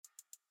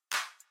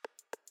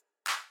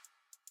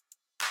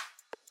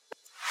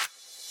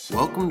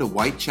Welcome to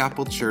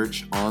Whitechapel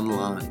Church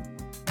Online.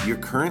 You're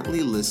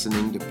currently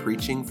listening to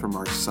preaching from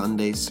our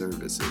Sunday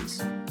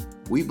services.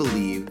 We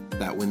believe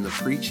that when the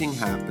preaching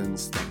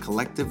happens, that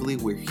collectively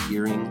we're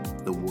hearing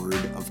the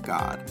Word of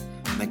God,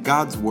 and that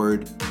God's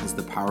Word has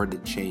the power to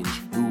change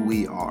who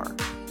we are.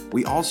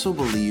 We also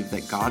believe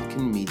that God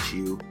can meet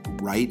you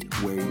right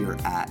where you're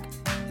at,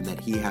 and that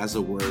He has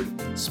a word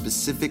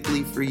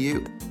specifically for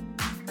you.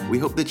 We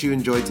hope that you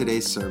enjoyed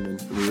today's sermon,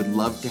 and we would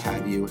love to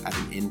have you at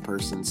an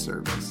in-person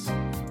service.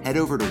 Head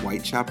over to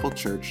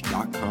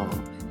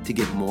whitechapelchurch.com to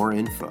get more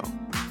info.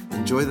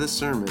 Enjoy the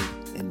sermon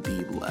and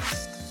be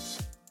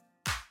blessed.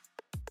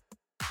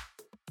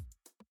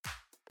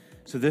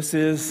 So this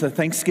is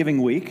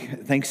Thanksgiving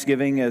week.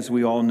 Thanksgiving, as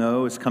we all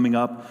know, is coming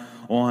up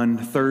on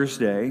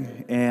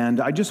Thursday,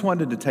 and I just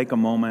wanted to take a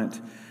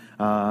moment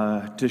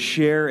to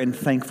share in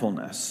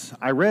thankfulness.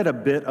 I read a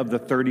bit of the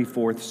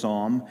 34th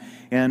Psalm,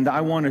 and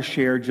I want to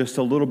share just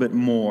a little bit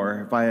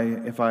more.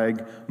 If I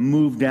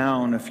move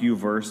down a few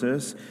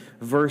verses,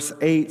 verse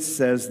 8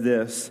 says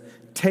this: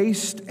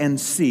 "Taste and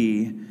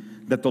see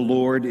that the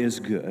Lord is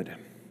good."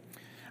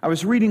 I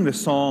was reading the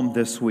Psalm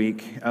this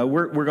week.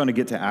 We're going to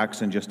get to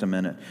Acts in just a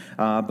minute,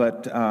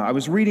 but I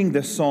was reading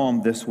this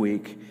Psalm this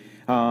week,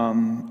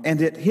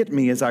 and it hit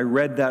me as I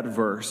read that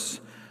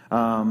verse.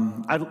 The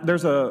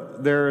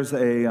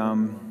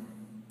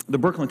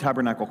Brooklyn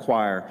Tabernacle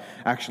Choir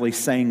actually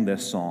sang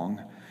this song,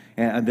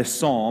 and this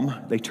psalm.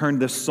 They turned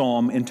this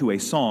psalm into a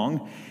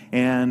song,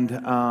 and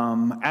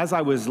as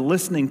I was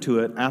listening to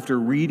it after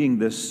reading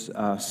this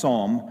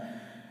psalm,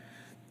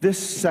 this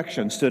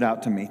section stood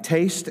out to me: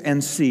 "Taste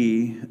and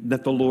see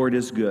that the Lord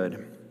is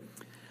good."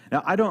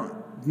 Now, I don't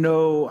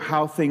know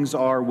how things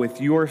are with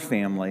your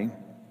family,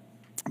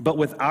 but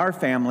with our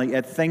family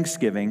at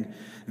Thanksgiving,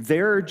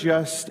 there are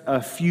just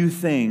a few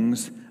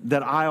things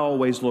that I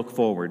always look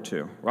forward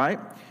to, right?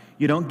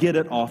 You don't get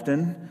it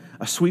often.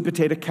 A sweet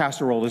potato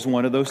casserole is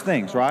one of those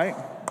things, right?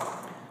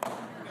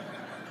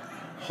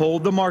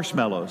 Hold the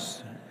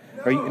marshmallows.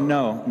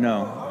 No.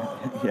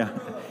 Yeah.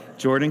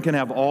 Jordan can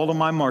have all of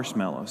my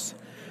marshmallows.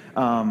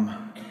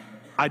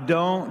 I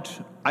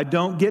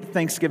don't get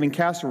Thanksgiving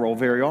casserole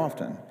very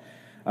often,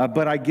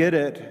 but I get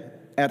it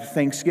at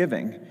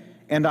Thanksgiving,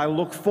 and I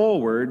look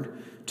forward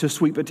to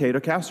sweet potato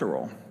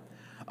casserole.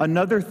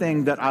 Another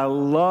thing that I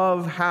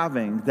love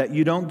having that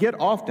you don't get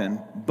often,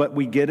 but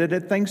we get it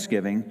at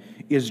Thanksgiving,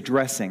 is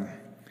dressing.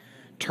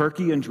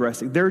 Turkey and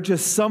dressing. There are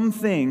just some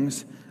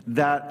things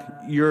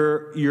that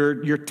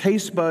your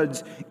taste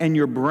buds and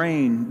your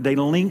brain, they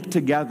link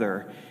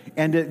together,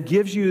 and it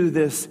gives you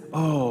this,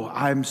 oh,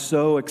 I'm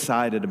so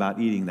excited about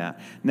eating that.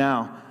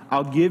 Now,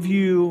 I'll give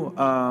you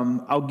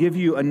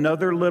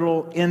another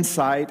little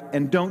insight,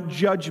 and don't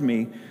judge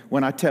me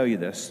when I tell you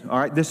this. All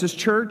right, this is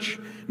church,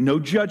 no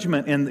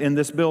judgment in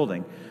this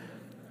building.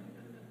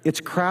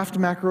 It's Kraft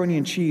macaroni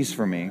and cheese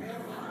for me.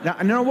 Now,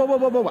 no,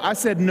 whoa. I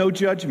said no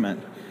judgment.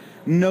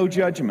 No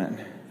judgment.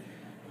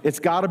 It's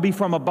got to be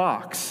from a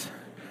box.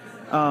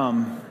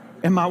 And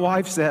my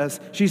wife says,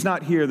 she's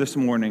not here this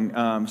morning,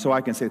 so I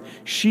can say,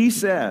 she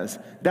says,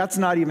 that's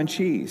not even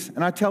cheese.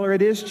 And I tell her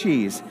it is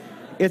cheese.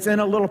 It's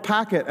in a little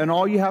packet, and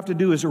all you have to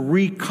do is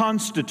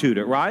reconstitute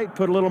it, right?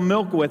 Put a little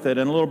milk with it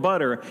and a little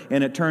butter,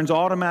 and it turns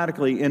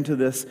automatically into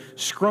this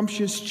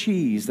scrumptious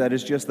cheese that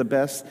is just the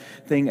best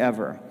thing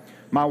ever.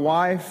 My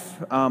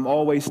wife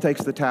always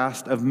takes the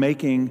task of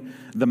making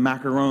the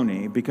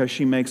macaroni because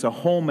she makes a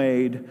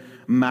homemade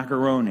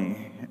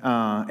macaroni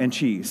and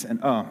cheese.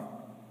 And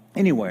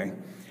anyway,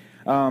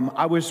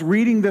 I was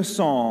reading this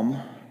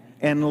psalm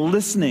and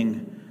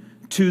listening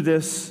to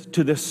this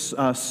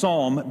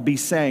psalm be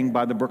sang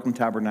by the Brooklyn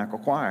Tabernacle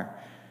Choir.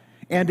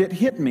 And it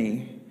hit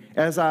me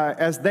as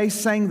they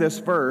sang this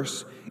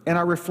verse, and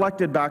I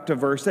reflected back to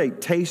verse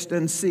 8, "Taste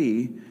and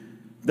see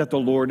that the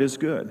Lord is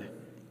good."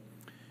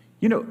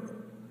 You know,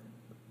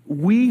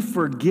 we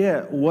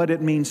forget what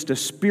it means to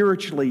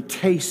spiritually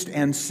taste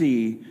and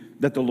see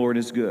that the Lord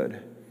is good.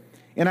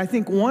 And I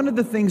think one of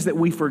the things that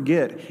we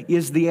forget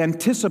is the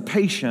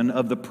anticipation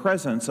of the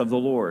presence of the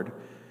Lord.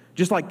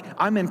 Just like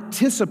I'm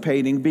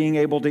anticipating being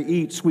able to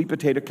eat sweet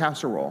potato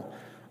casserole.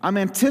 I'm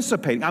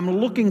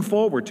looking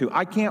forward to.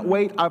 I can't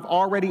wait. I've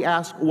already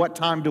asked, what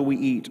time do we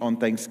eat on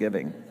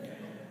Thanksgiving?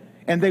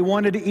 And they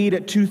wanted to eat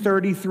at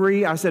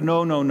 2:33. I said,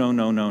 no.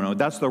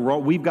 That's the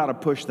wrong. We've got to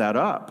push that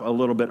up a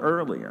little bit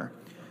earlier.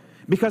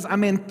 Because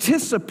I'm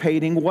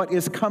anticipating what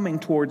is coming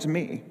towards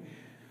me.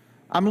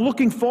 I'm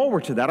looking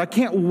forward to that. I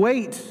can't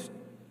wait.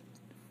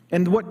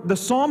 And what the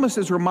psalmist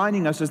is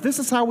reminding us is this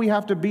is how we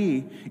have to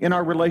be in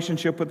our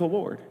relationship with the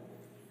Lord.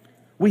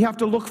 We have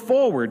to look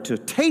forward to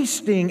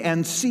tasting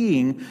and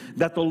seeing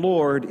that the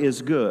Lord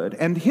is good.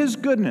 And His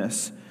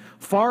goodness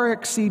far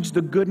exceeds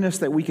the goodness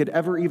that we could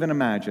ever even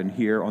imagine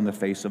here on the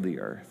face of the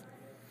earth.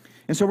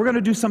 And so we're going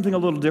to do something a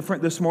little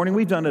different this morning.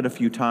 We've done it a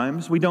few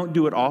times. We don't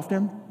do it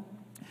often.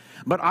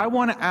 But I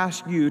want to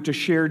ask you to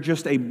share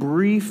just a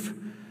brief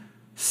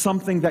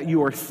something that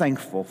you are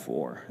thankful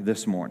for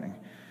this morning.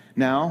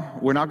 Now,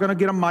 we're not going to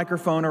get a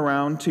microphone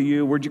around to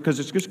you because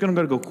it's just going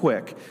to go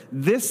quick.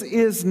 This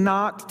is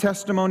not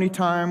testimony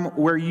time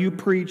where you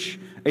preach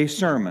a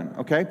sermon,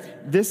 okay?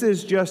 This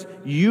is just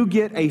you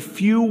get a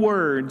few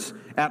words,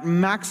 at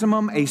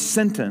maximum a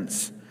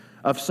sentence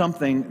of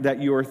something that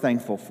you are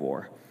thankful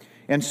for.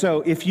 And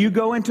so if you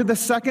go into the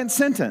second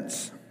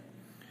sentence,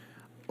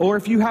 or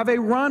if you have a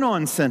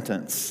run-on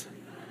sentence,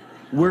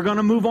 we're going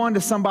to move on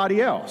to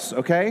somebody else,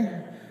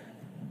 okay?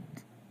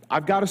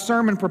 I've got a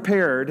sermon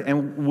prepared,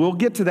 and we'll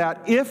get to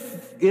that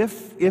if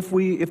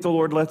the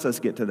Lord lets us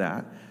get to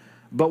that.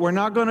 But we're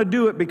not going to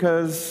do it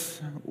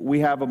because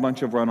we have a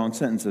bunch of run-on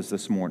sentences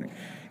this morning.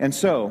 And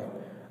so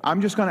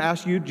I'm just going to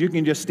ask you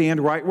can just stand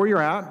right where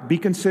you're at, be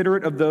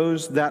considerate of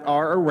those that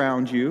are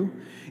around you,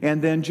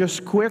 and then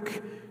just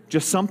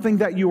something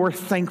that you are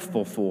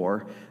thankful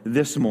for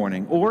this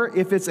morning. Or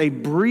if it's a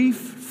brief,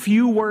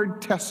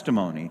 few-word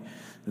testimony,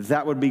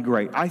 that would be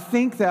great. I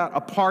think that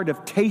a part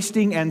of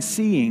tasting and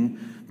seeing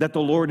that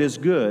the Lord is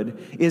good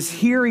is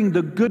hearing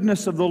the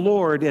goodness of the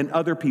Lord in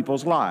other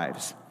people's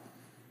lives.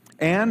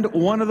 And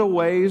one of the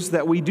ways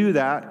that we do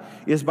that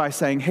is by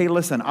saying, hey,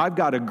 listen, I've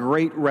got a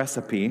great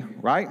recipe,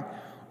 right?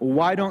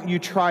 Why don't you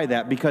try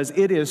that? Because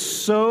it is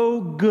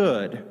so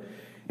good.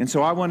 And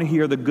so I want to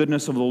hear the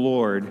goodness of the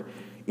Lord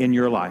in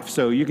your life.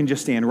 So you can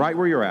just stand right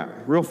where you're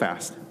at, real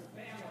fast.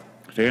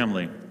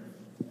 Family.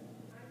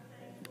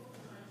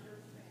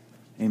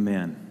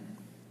 Amen.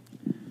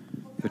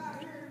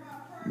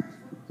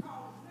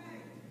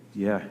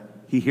 Yeah,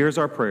 he hears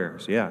our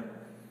prayers, yeah.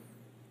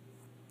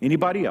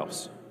 Anybody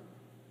else?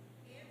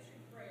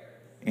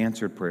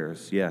 Answered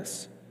prayers,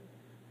 yes.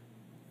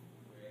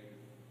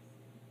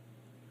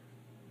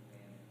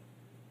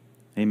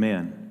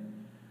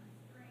 Amen.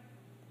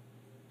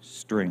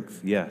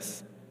 Strength,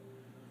 yes.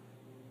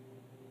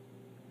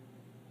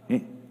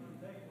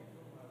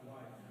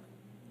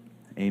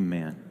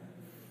 Amen.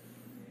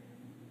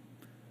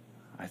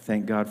 I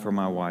thank God for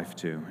my wife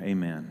too.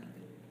 Amen.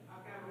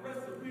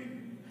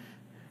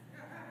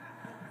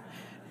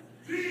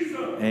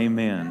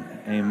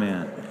 Amen.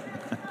 Amen.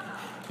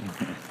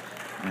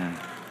 Amen.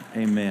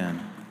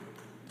 Amen.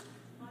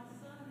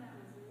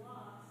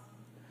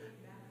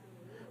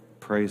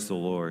 Praise the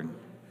Lord.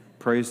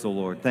 Praise the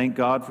Lord. Thank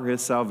God for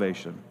his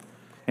salvation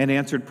and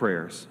answered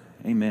prayers.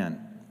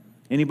 Amen.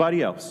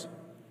 Anybody else?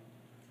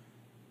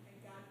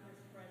 Thank God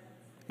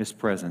for his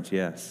presence,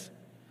 yes.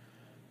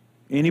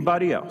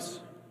 Anybody else?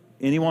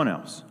 Anyone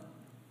else?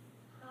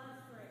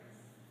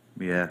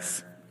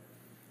 Yes.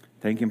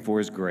 Thank him for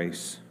his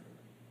grace.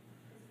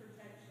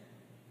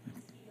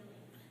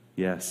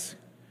 Yes.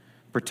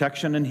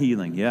 Protection and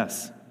healing,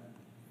 yes.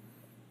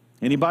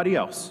 Anybody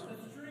else?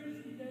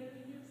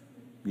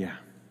 Yeah.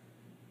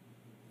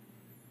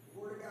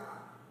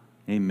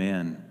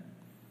 Amen.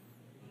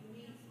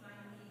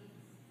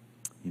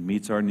 He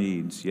meets our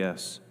needs,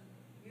 yes.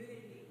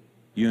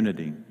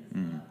 Unity.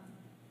 Mm.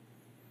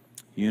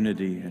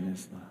 Unity in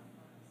his love.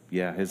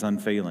 Yeah, his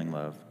unfailing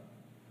love.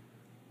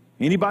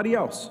 Anybody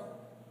else?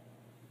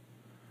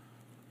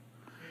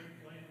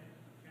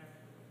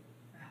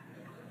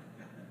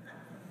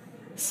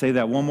 Say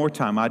that one more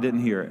time. I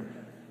didn't hear it.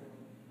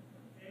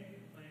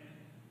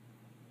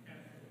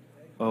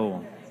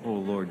 Oh,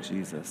 Lord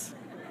Jesus.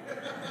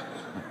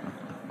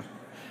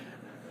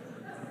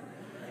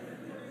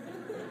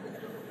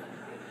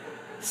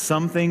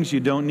 Some things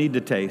you don't need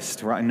to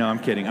taste, right? No, I'm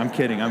kidding.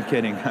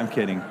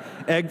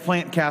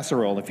 Eggplant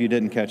casserole, if you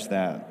didn't catch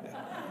that.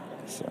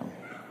 So,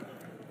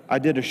 I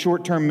did a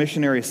short-term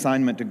missionary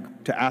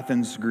assignment to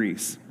Athens,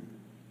 Greece.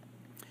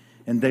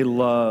 And they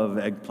love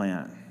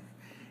eggplant.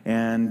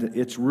 And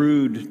it's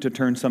rude to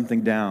turn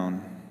something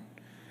down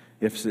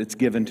if it's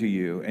given to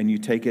you, and you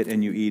take it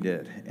and you eat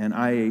it. And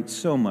I ate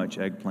so much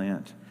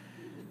eggplant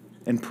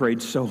and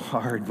prayed so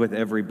hard with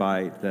every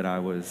bite that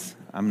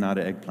I'm not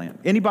an eggplant.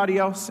 Anybody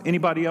else?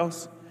 Anybody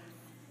else?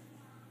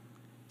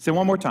 Say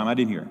one more time. I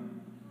didn't hear.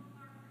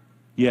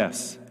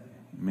 Yes.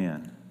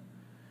 Amen.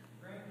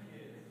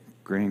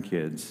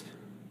 Grandkids.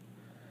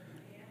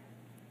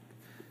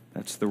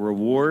 That's the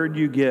reward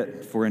you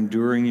get for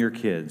enduring your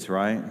kids,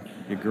 right?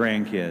 Your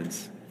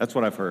grandkids. That's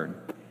what I've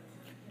heard.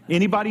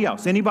 Anybody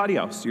else? Anybody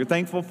else you're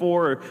thankful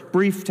for? A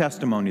brief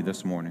testimony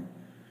this morning.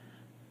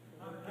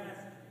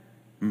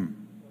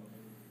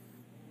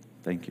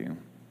 Thank you.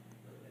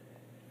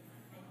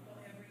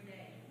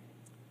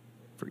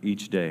 For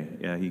each day.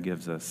 Yeah, he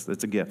gives us.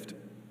 It's a gift.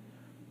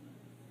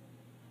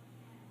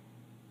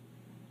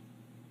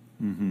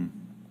 Mm-hmm.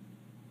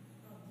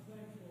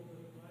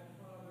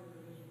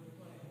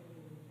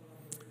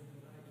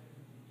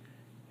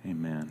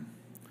 Amen.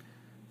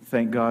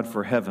 Thank God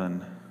for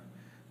heaven.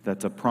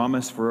 That's a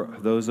promise for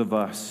those of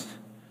us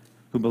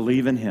who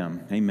believe in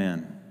him.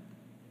 Amen.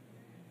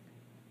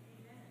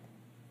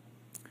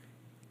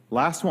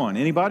 Last one.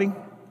 Anybody?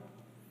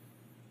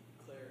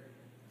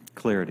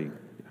 Clarity.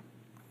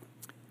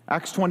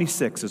 Acts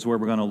 26 is where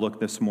we're going to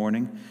look this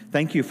morning.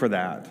 Thank you for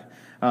that.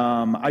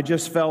 I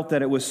just felt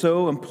that it was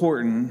so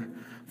important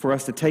for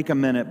us to take a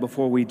minute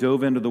before we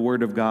dove into the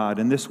Word of God.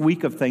 And this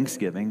week of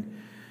Thanksgiving,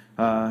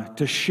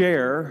 to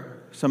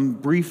share some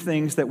brief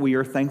things that we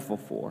are thankful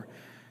for.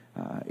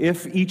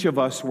 If each of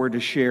us were to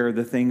share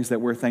the things that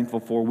we're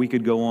thankful for, we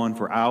could go on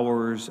for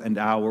hours and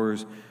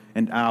hours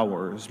and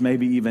hours,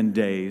 maybe even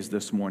days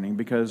this morning,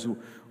 because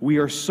we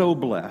are so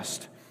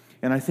blessed.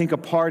 And I think a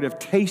part of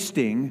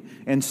tasting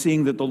and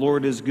seeing that the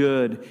Lord is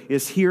good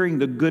is hearing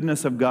the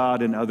goodness of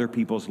God in other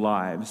people's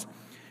lives.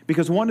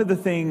 Because one of the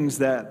things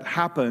that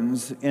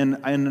happens, and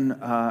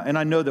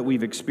I know that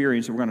we've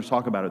experienced, we're going to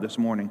talk about it this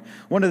morning,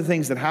 one of the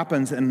things that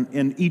happens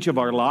in each of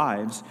our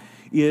lives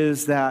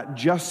is that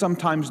just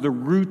sometimes the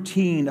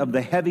routine of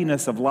the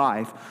heaviness of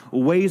life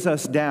weighs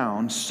us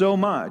down so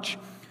much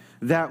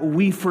that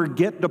we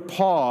forget to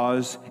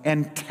pause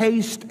and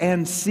taste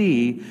and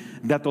see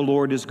that the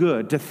Lord is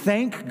good, to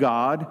thank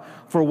God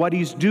for what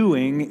He's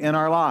doing in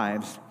our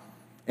lives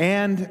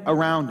and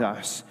around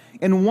us.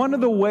 And one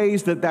of the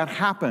ways that that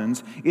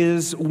happens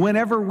is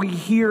whenever we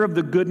hear of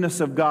the goodness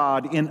of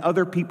God in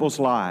other people's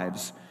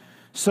lives,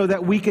 so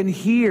that we can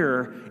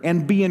hear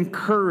and be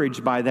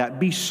encouraged by that,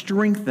 be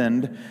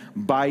strengthened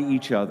by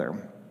each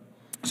other.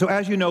 So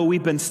as you know,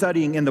 we've been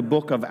studying in the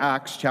book of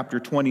Acts, chapter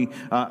 20,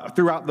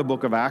 throughout the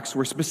book of Acts.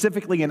 We're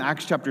specifically in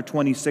Acts chapter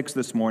 26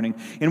 this morning,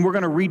 and we're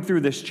going to read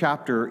through this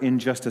chapter in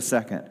just a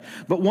second.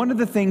 But one of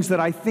the things that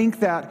I think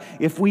that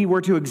if we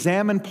were to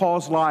examine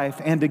Paul's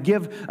life and to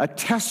give a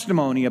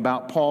testimony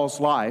about Paul's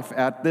life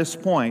at this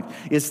point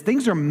is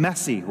things are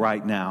messy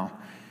right now.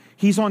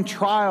 He's on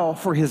trial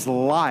for his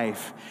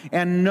life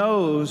and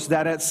knows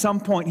that at some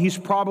point he's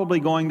probably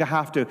going to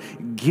have to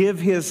give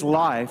his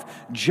life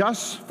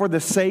just for the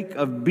sake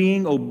of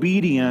being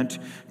obedient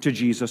to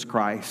Jesus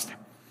Christ.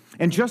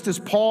 And just as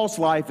Paul's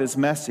life is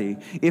messy,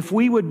 if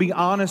we would be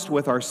honest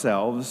with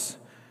ourselves,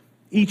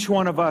 each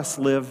one of us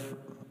live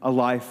a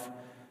life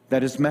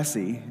that is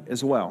messy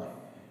as well.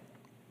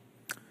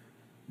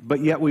 But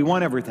yet we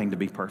want everything to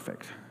be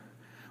perfect.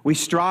 We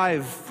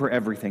strive for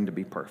everything to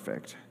be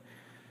perfect.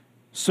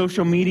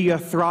 Social media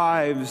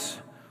thrives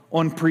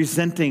on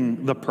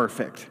presenting the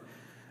perfect.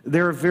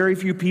 There are very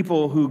few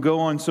people who go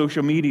on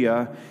social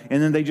media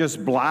and then they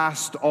just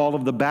blast all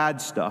of the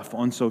bad stuff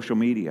on social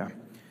media.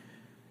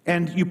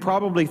 And you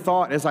probably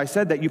thought, as I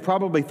said that, you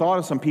probably thought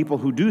of some people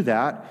who do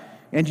that,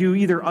 and you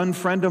either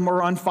unfriend them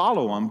or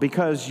unfollow them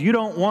because you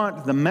don't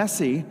want the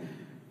messy,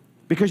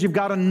 because you've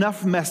got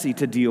enough messy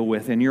to deal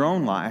with in your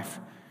own life.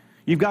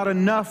 You've got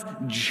enough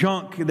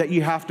junk that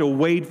you have to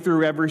wade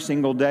through every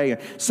single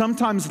day.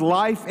 Sometimes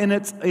life in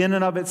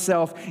and of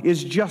itself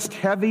is just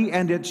heavy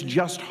and it's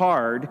just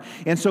hard.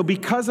 And so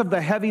because of the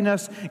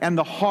heaviness and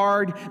the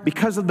hard,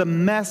 because of the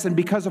mess and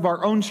because of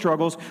our own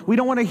struggles, we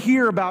don't want to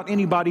hear about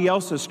anybody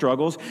else's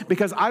struggles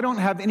because I don't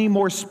have any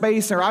more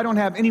space or I don't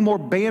have any more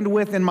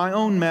bandwidth in my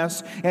own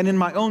mess and in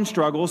my own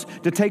struggles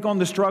to take on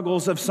the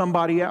struggles of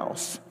somebody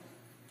else.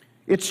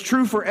 It's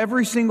true for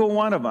every single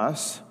one of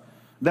us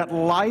that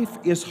life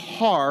is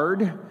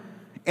hard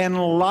and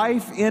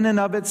life in and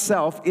of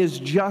itself is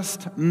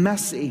just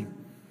messy.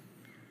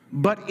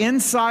 But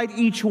inside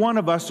each one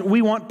of us,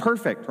 we want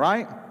perfect,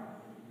 right?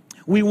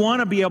 We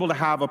want to be able to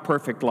have a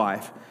perfect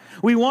life.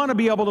 We want to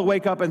be able to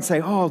wake up and say,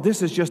 oh,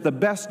 this is just the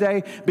best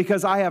day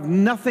because I have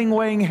nothing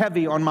weighing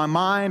heavy on my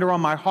mind or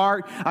on my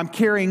heart. I'm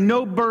carrying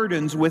no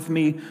burdens with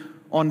me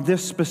on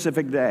this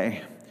specific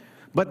day.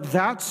 But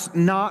that's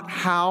not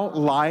how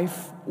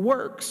life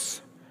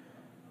works.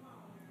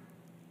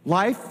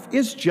 Life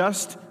is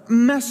just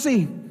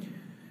messy.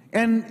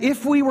 And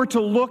if we were to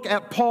look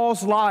at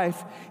Paul's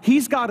life,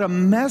 he's got a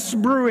mess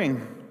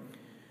brewing.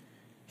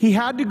 He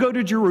had to go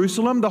to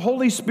Jerusalem. The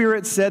Holy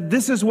Spirit said,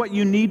 this is what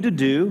you need to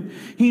do.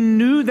 He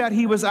knew that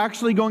he was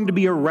actually going to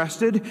be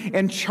arrested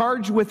and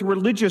charged with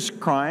religious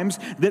crimes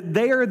that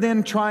they are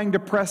then trying to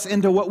press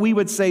into what we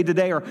would say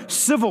today are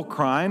civil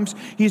crimes.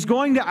 He's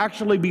going to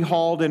actually be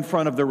hauled in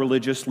front of the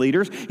religious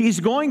leaders. He's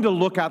going to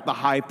look at the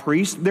high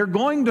priest. They're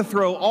going to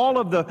throw all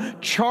of the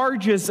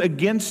charges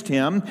against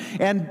him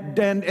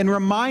and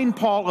remind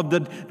Paul of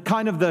the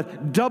kind of the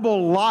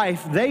double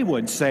life they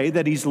would say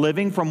that he's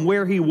living from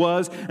where he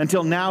was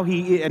until now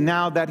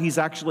that he's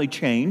actually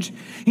changed.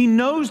 He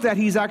knows that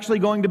he's actually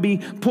going to be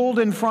pulled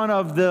in front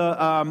of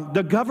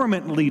the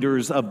government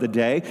leaders of the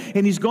day,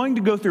 and he's going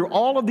to go through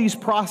all of these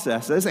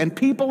processes, and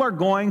people are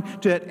going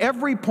to, at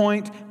every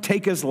point,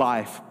 take his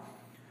life.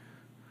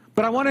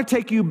 But I want to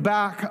take you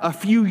back a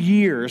few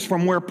years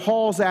from where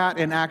Paul's at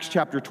in Acts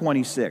chapter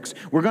 26.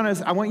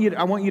 I want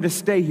you to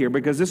stay here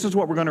because this is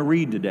what we're going to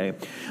read today.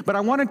 But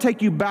I want to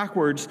take you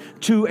backwards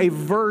to a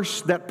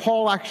verse that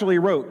Paul actually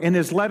wrote in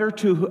his letter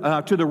to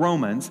the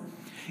Romans.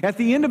 At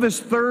the end of his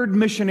third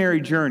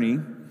missionary journey,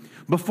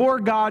 before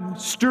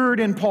God stirred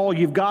in Paul,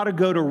 you've got to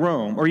go to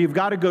Rome or you've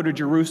got to go to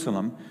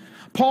Jerusalem,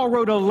 Paul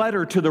wrote a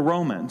letter to the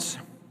Romans.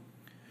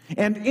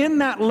 And in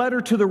that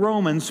letter to the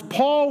Romans,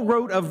 Paul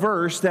wrote a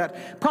verse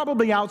that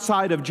probably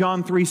outside of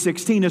John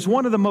 3:16 is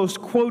one of the most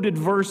quoted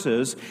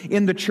verses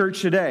in the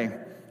church today.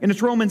 And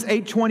it's Romans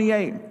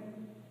 8:28.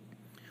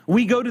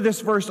 We go to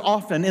this verse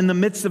often in the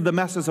midst of the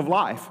messes of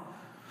life.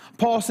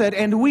 Paul said,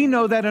 and we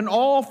know that in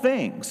all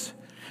things,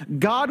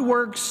 God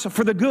works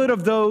for the good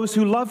of those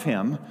who love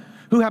him,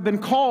 who have been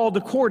called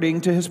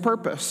according to his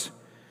purpose.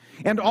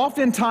 And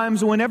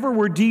oftentimes, whenever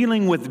we're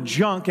dealing with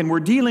junk and we're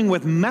dealing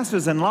with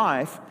messes in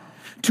life,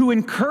 to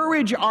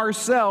encourage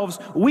ourselves,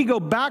 we go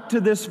back to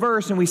this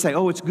verse and we say,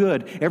 oh, it's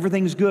good.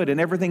 Everything's good and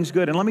everything's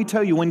good. And let me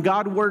tell you, when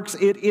God works,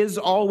 it is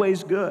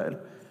always good.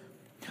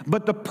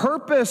 But the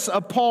purpose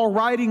of Paul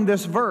writing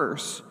this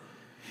verse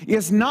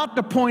is not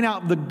to point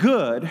out the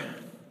good.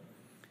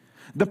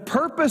 The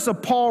purpose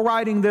of Paul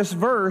writing this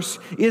verse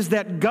is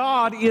that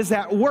God is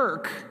at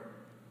work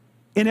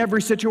in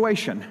every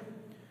situation.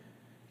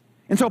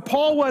 And so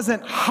Paul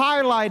wasn't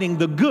highlighting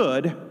the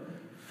good,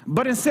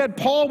 but instead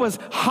Paul was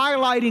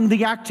highlighting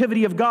the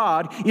activity of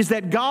God, is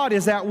that God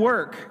is at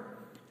work.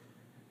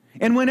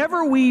 And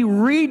whenever we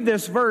read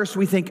this verse,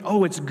 we think,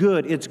 oh, it's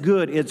good, it's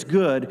good, it's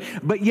good.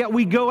 But yet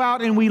we go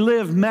out and we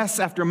live mess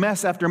after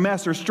mess after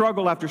mess, or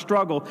struggle after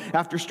struggle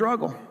after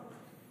struggle.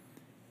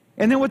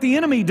 And then what the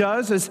enemy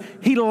does is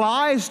he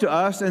lies to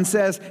us and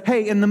says,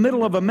 hey, in the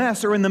middle of a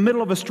mess or in the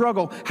middle of a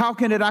struggle, how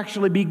can it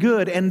actually be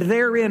good? And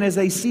therein is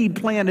a seed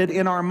planted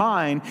in our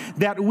mind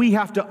that we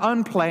have to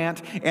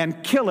unplant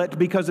and kill it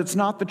because it's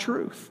not the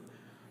truth.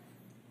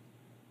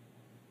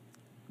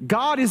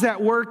 God is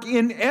at work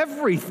in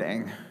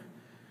everything.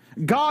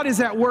 God is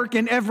at work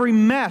in every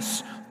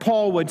mess,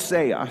 Paul would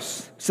say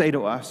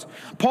to us.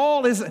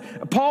 Paul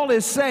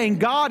is saying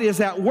God is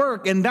at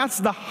work, and that's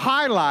the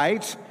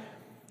highlight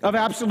of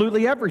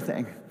absolutely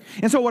everything.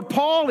 And so what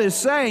Paul is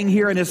saying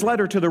here in his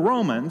letter to the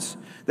Romans,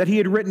 that he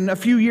had written a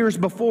few years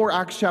before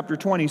Acts chapter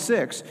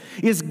 26,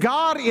 is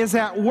God is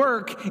at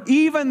work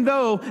even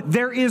though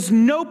there is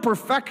no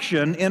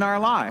perfection in our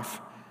life.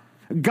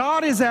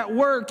 God is at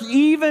work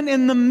even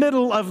in the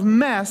middle of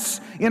mess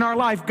in our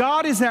life.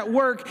 God is at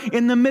work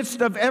in the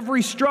midst of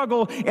every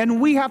struggle, and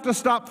we have to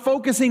stop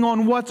focusing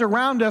on what's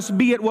around us,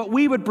 be it what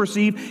we would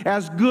perceive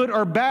as good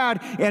or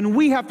bad, and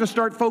we have to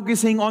start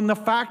focusing on the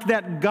fact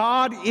that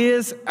God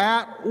is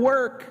at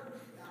work.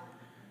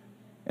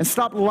 And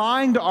stop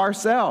lying to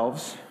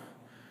ourselves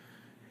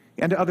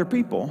and to other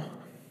people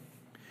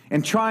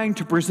and trying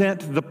to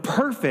present the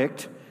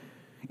perfect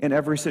in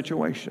every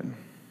situation.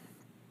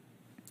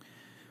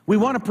 We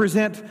want to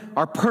present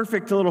our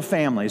perfect little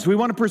families. We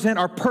want to present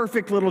our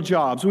perfect little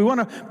jobs. We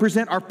want to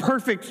present our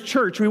perfect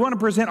church. We want to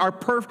present our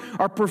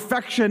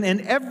perfection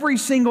in every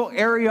single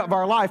area of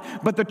our life.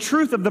 But the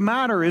truth of the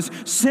matter is,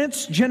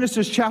 since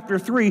Genesis chapter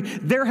 3,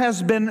 there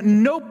has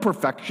been no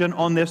perfection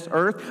on this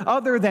earth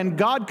other than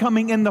God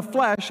coming in the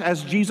flesh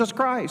as Jesus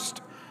Christ.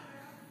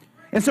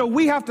 And so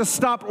we have to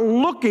stop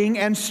looking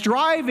and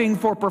striving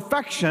for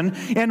perfection,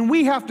 and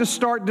we have to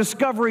start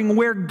discovering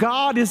where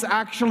God is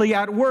actually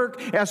at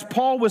work, as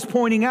Paul was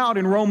pointing out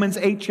in Romans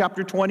 8,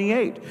 chapter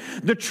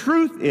 28. The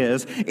truth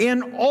is,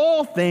 in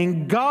all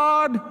things,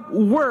 God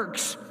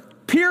works,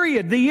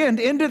 period, the end,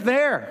 end it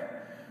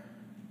there.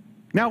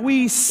 Now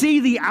we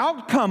see the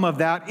outcome of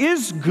that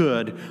is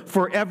good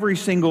for every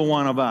single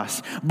one of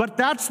us, but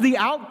that's the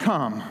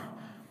outcome.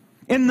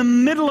 In the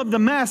middle of the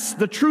mess,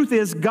 the truth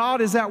is God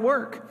is at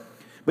work.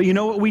 But you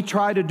know what we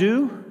try to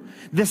do?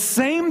 The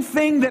same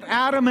thing that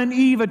Adam and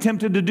Eve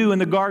attempted to do in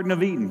the Garden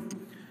of Eden.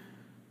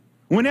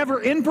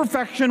 Whenever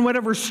imperfection,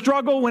 whenever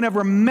struggle,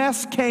 whenever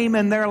mess came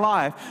in their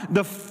life,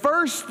 the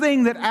first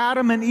thing that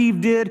Adam and Eve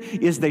did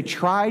is they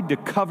tried to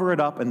cover it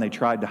up and they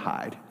tried to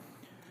hide.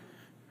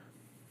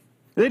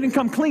 They didn't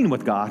come clean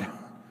with God.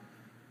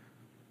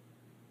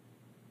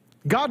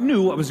 God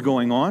knew what was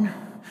going on,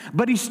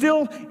 but he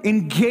still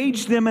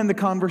engaged them in the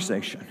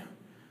conversation.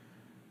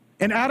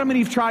 And Adam and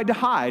Eve tried to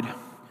hide.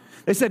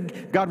 They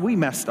said, God, we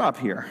messed up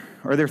here.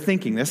 Or they're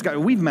thinking this, God,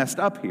 we've messed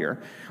up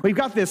here. We've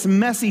got this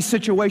messy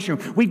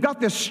situation. We've got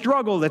this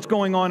struggle that's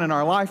going on in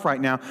our life right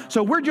now.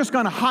 So we're just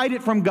going to hide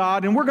it from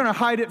God, and we're going to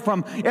hide it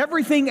from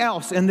everything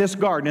else in this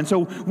garden. And so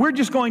we're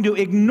just going to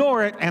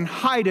ignore it and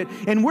hide it,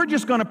 and we're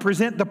just going to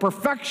present the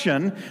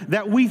perfection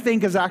that we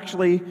think is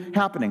actually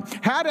happening.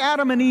 Had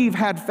Adam and Eve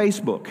had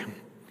Facebook,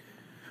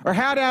 or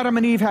had Adam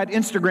and Eve had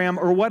Instagram,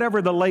 or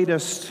whatever the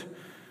latest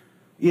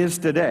is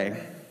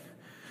today,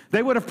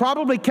 they would have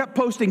probably kept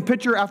posting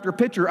picture after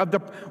picture of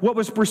what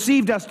was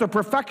perceived as the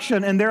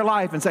perfection in their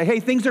life and say, hey,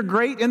 things are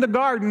great in the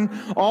garden,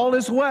 all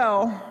is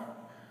well,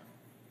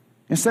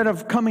 instead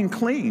of coming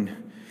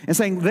clean and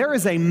saying there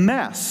is a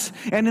mess.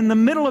 And in the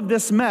middle of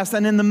this mess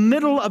and in the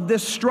middle of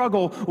this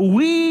struggle,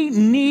 we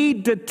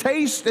need to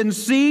taste and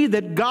see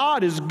that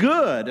God is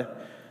good.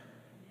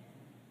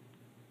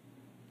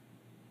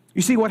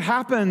 You see, what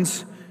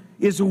happens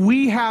is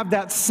we have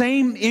that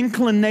same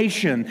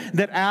inclination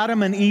that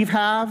Adam and Eve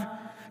have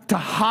to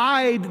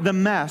hide the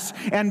mess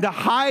and to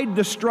hide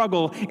the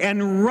struggle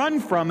and run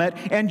from it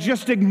and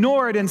just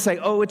ignore it and say,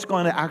 oh, it's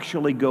going to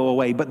actually go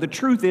away. But the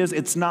truth is,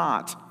 it's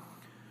not.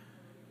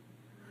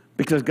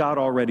 Because God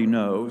already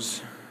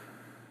knows.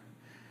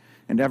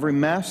 And every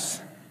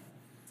mess,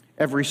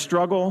 every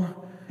struggle,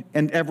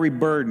 and every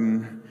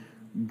burden,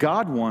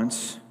 God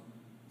wants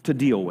to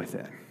deal with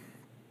it.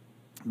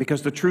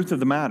 Because the truth of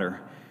the matter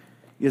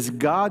is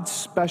God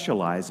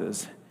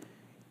specializes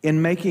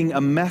in making a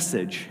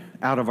message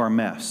out of our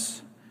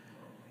mess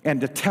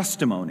and a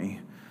testimony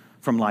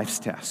from life's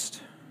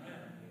test.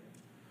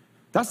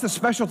 That's the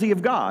specialty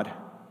of God.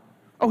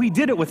 Oh, he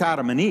did it with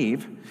Adam and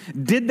Eve.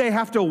 Did they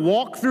have to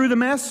walk through the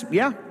mess?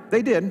 Yeah,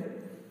 they did.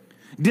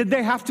 Did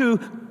they have to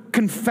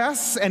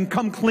confess and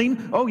come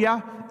clean? Oh,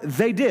 yeah,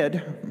 they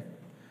did.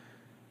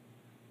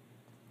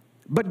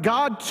 But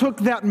God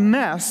took that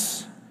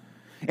mess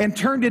and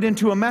turned it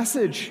into a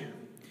message.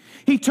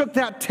 He took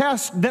that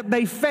test that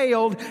they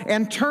failed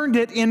and turned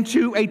it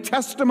into a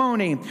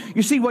testimony.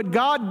 You see, what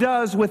God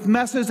does with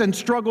messes and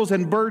struggles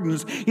and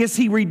burdens is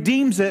he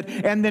redeems it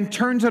and then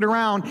turns it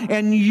around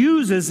and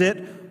uses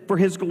it for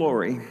his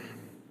glory.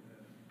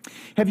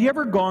 Have you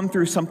ever gone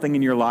through something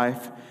in your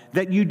life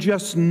that you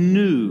just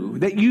knew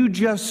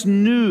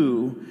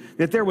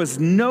that there was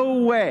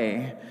no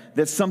way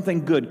that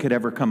something good could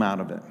ever come out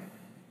of it?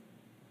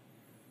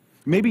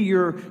 Maybe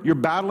you're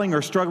battling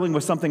or struggling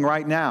with something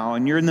right now,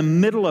 and you're in the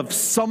middle of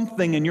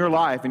something in your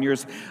life,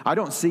 and I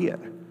don't see it.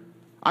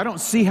 I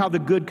don't see how the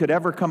good could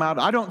ever come out.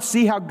 I don't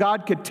see how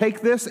God could take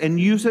this and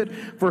use it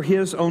for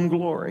his own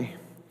glory.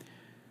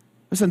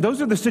 Listen,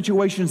 those are the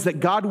situations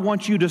that God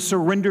wants you to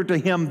surrender to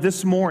him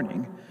this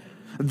morning.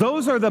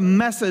 Those are the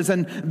messes,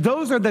 and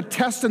those are the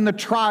tests and the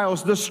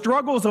trials, the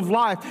struggles of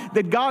life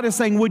that God is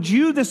saying, would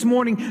you this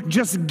morning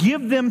just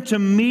give them to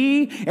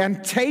me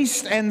and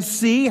taste and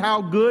see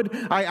how good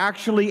I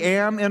actually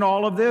am in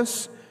all of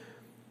this?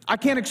 I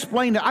can't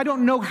explain it. I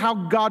don't know how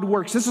God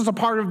works. This is a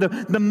part of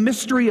the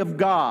mystery of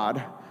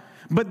God.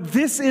 But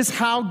this is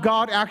how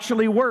God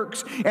actually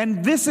works.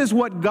 And this is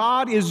what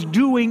God is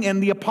doing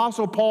in the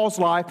Apostle Paul's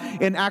life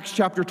in Acts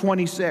chapter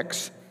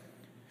 26.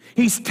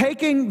 He's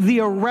taking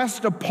the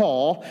arrest of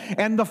Paul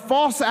and the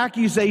false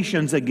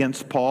accusations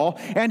against Paul,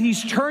 and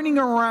he's turning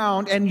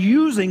around and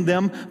using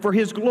them for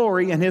his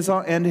glory and his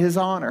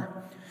honor.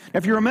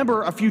 If you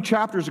remember a few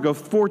chapters ago,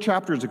 4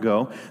 chapters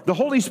ago, the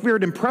Holy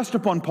Spirit impressed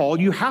upon Paul,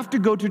 you have to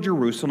go to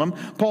Jerusalem.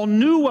 Paul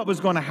knew what was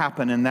going to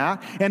happen in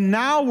that, and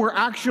now we're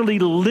actually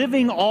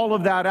living all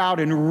of that out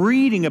and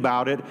reading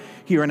about it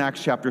here in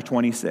Acts chapter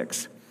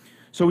 26.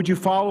 So would you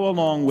follow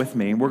along with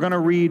me? We're going to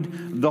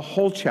read the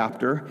whole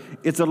chapter.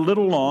 It's a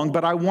little long,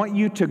 but I want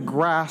you to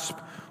grasp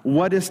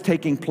what is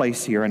taking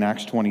place here in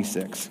Acts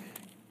 26.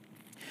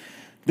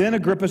 Then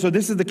Agrippa, so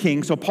this is the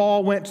king. So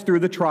Paul went through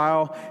the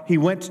trial. He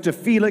went to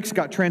Felix,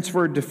 got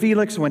transferred to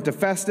Felix, went to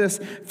Festus.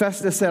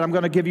 Festus said, I'm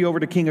going to give you over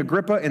to King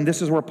Agrippa, and this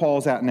is where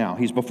Paul's at now.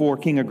 He's before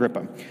King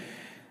Agrippa.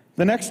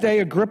 The next day,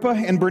 Agrippa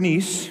and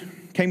Bernice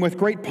came with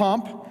great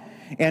pomp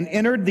and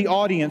entered the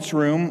audience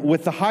room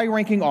with the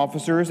high-ranking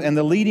officers and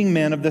the leading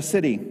men of the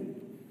city.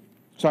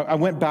 So I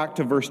went back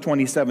to verse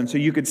 27 so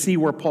you could see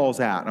where Paul's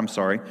at. I'm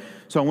sorry.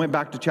 So I went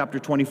back to chapter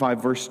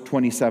 25, verse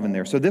 27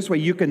 there. So this way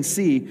you can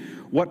see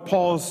what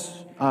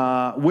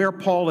where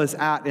Paul is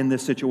at in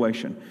this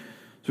situation.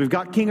 So we've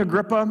got King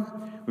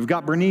Agrippa, we've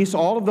got Bernice,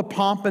 all of the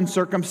pomp and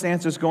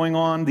circumstances going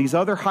on. These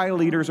other high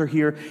leaders are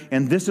here,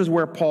 and this is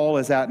where Paul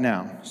is at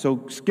now.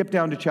 So skip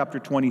down to chapter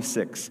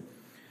 26.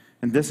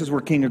 And this is where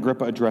King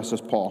Agrippa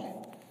addresses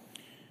Paul.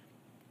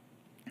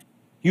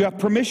 You have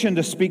permission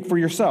to speak for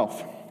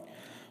yourself.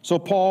 So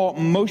Paul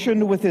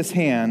motioned with his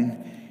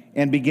hand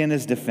and began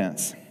his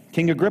defense.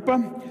 King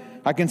Agrippa,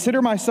 I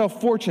consider myself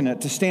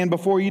fortunate to stand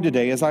before you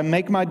today as I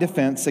make my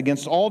defense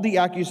against all the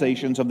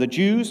accusations of the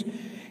Jews,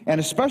 and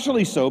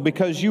especially so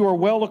because you are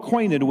well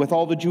acquainted with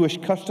all the Jewish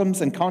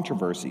customs and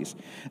controversies.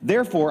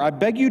 Therefore, I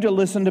beg you to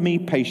listen to me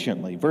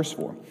patiently. Verse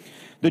 4.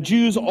 The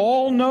Jews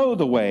all know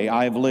the way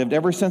I have lived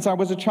ever since I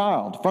was a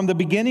child, from the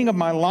beginning of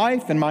my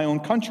life in my own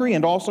country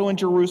and also in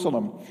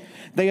Jerusalem.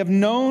 They have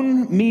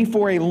known me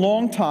for a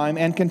long time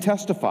and can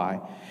testify,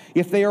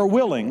 if they are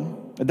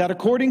willing, that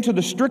according to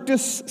the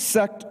strictest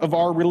sect of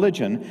our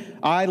religion,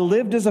 I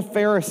lived as a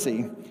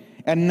Pharisee.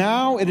 And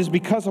now it is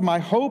because of my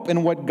hope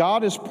in what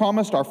God has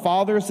promised our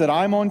fathers that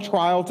I'm on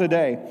trial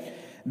today.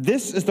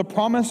 This is the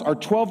promise our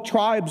 12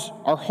 tribes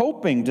are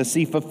hoping to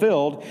see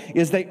fulfilled,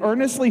 is they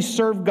earnestly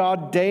serve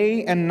God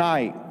day and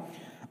night.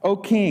 O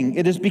king,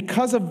 it is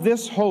because of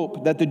this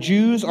hope that the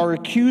Jews are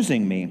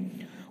accusing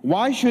me.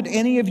 Why should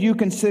any of you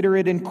consider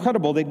it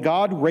incredible that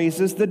God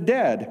raises the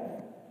dead?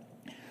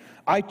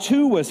 I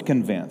too was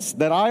convinced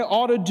that I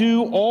ought to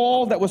do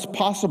all that was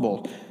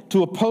possible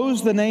to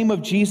oppose the name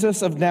of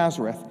Jesus of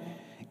Nazareth,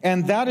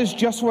 and that is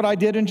just what I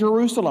did in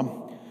Jerusalem.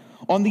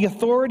 On the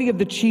authority of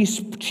the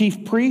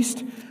chief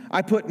priest,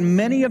 I put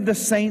many of the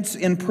saints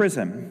in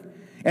prison,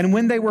 and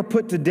when they were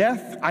put to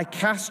death, I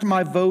cast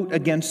my vote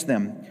against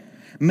them.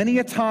 Many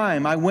a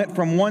time I went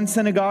from one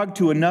synagogue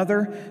to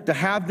another to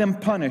have them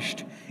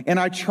punished, and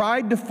I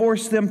tried to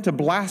force them to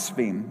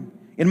blaspheme.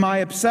 In my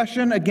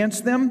obsession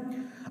against them,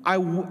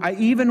 I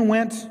even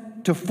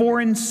went to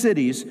foreign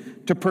cities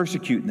to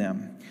persecute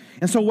them.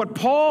 And so what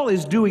Paul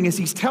is doing is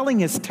he's telling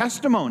his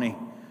testimony.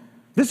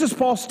 This is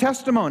Paul's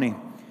testimony.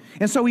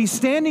 And so he's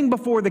standing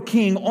before the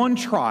king on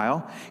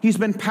trial. He's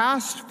been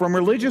passed from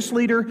religious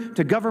leader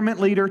to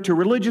government leader to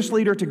religious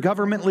leader to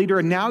government leader,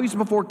 and now he's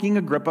before King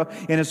Agrippa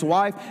and his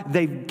wife.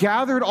 They've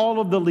gathered all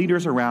of the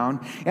leaders around,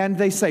 and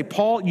they say,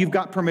 Paul, you've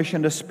got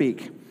permission to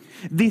speak.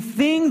 The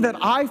thing that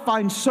I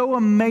find so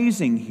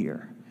amazing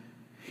here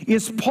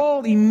is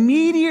Paul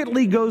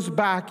immediately goes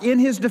back in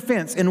his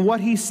defense, and what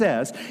he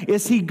says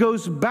is he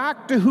goes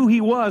back to who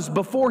he was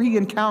before he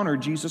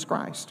encountered Jesus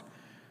Christ.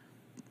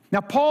 Now,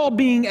 Paul,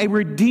 being a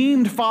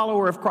redeemed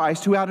follower of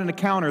Christ who had an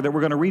encounter that we're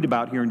going to read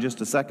about here in just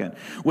a second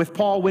with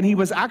Paul when he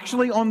was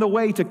actually on the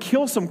way to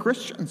kill some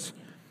Christians.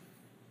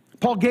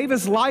 Paul gave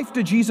his life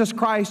to Jesus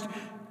Christ,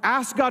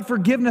 asked God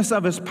forgiveness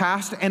of his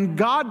past, and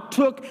God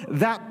took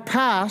that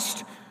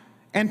past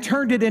and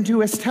turned it into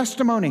his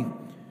testimony.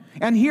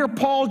 And here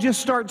Paul just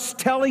starts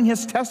telling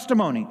his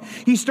testimony.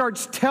 He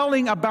starts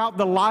telling about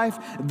the life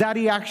that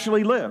he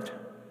actually lived.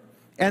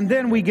 And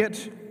then we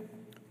get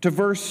to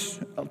verse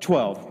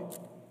 12.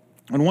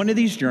 On one of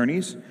these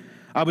journeys,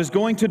 I was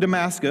going to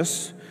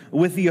Damascus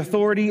with the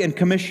authority and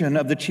commission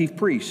of the chief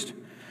priest.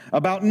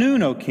 About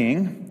noon, O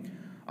king,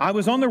 I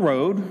was on the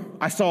road.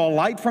 I saw a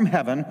light from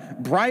heaven,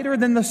 brighter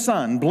than the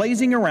sun,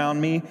 blazing around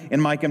me and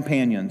my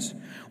companions.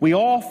 We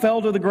all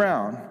fell to the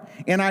ground,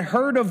 and I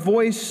heard a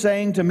voice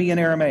saying to me in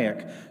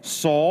Aramaic,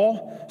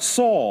 Saul,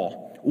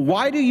 Saul,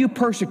 why do you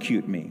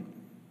persecute me?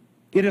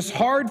 It is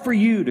hard for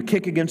you to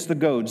kick against the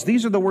goads.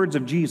 These are the words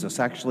of Jesus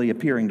actually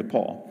appearing to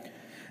Paul.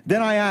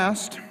 Then I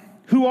asked,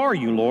 Who are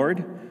you,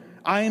 Lord?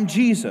 I am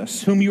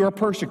Jesus, whom you are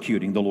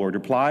persecuting, the Lord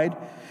replied.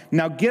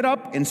 Now get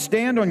up and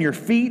stand on your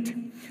feet.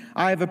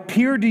 I have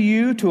appeared to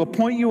you to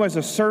appoint you as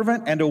a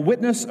servant and a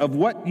witness of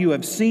what you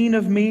have seen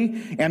of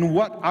me and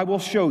what I will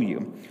show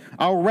you.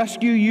 I'll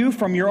rescue you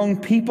from your own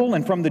people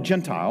and from the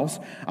Gentiles.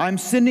 I'm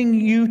sending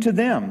you to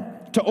them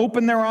to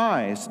open their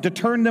eyes, to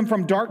turn them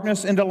from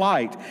darkness into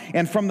light,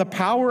 and from the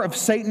power of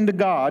Satan to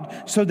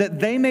God, so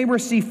that they may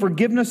receive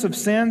forgiveness of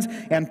sins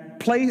and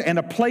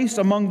a place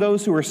among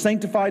those who are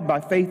sanctified by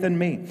faith in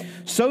me.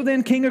 So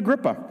then, King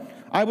Agrippa,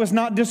 I was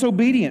not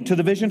disobedient to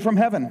the vision from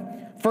heaven,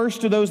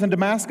 first to those in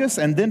Damascus,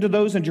 and then to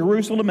those in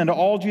Jerusalem, and to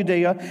all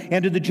Judea,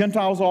 and to the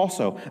Gentiles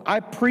also.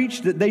 I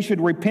preached that they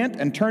should repent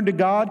and turn to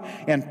God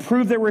and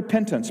prove their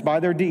repentance by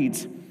their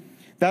deeds.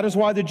 That is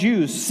why the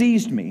Jews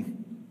seized me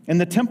in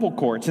the temple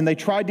courts, and they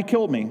tried to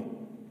kill me.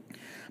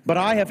 But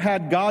I have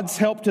had God's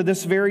help to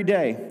this very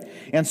day.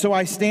 And so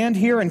I stand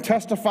here and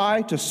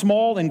testify to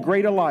small and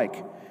great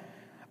alike.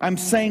 I'm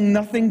saying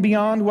nothing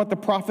beyond what the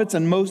prophets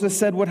and Moses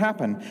said would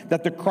happen,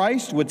 that the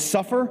Christ would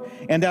suffer,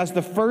 and as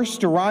the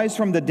first to rise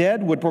from the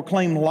dead, would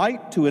proclaim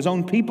light to his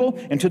own people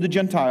and to the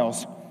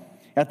Gentiles.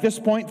 At this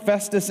point,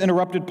 Festus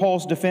interrupted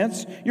Paul's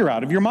defense. You're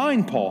out of your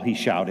mind, Paul, he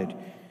shouted.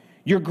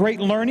 Your great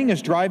learning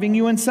is driving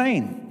you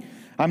insane.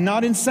 I'm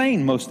not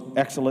insane, most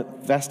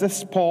excellent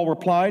Festus, Paul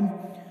replied.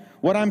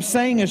 What I'm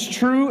saying is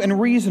true and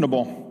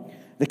reasonable.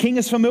 The king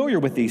is familiar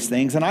with these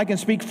things, and I can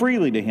speak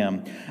freely to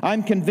him.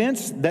 I'm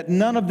convinced that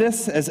none of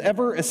this has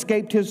ever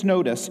escaped his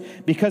notice,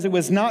 because it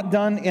was not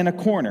done in a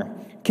corner.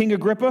 King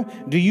Agrippa,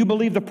 do you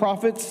believe the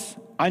prophets?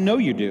 I know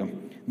you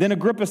do. Then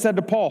Agrippa said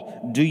to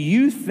Paul, do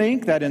you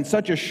think that in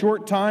such a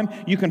short time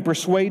you can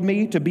persuade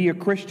me to be a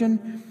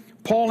Christian?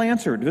 Paul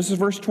answered, this is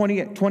verse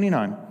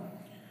 29.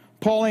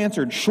 Paul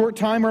answered, short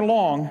time or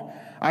long,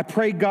 I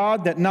pray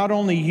God that not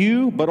only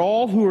you, but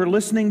all who are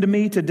listening to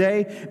me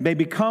today may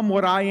become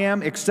what I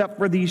am, except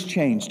for these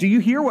chains. Do you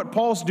hear what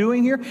Paul's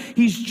doing here?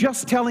 He's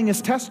just telling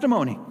his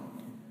testimony.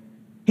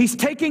 He's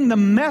taking the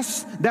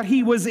mess that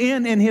he was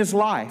in his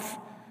life,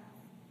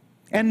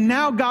 and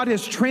now God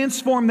has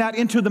transformed that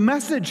into the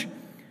message.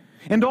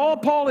 And all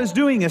Paul is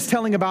doing is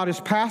telling about his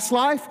past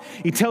life.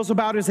 He tells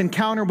about his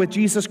encounter with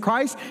Jesus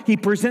Christ. He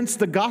presents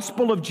the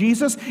gospel of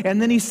Jesus,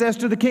 and then he says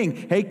to the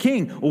king, hey,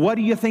 king, what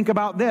do you think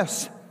about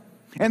this?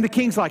 And the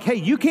king's like, hey,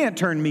 you can't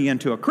turn me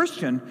into a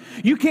Christian.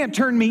 You can't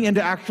turn me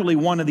into actually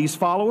one of these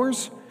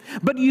followers.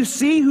 But you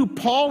see who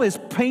Paul is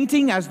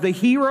painting as the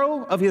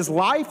hero of his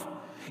life?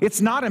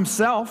 It's not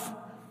himself.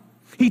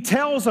 He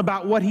tells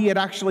about what he had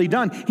actually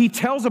done. He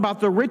tells about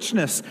the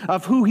richness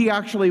of who he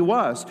actually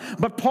was.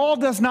 But Paul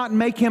does not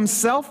make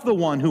himself the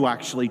one who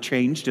actually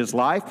changed his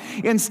life.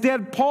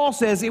 Instead, Paul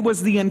says it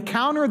was the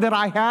encounter that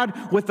I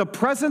had with the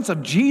presence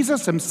of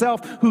Jesus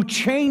himself who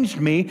changed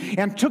me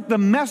and took the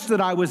mess that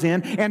I was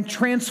in and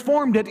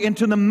transformed it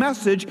into the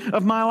message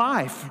of my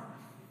life.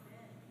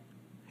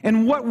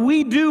 And what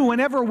we do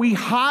whenever we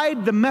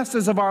hide the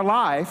messes of our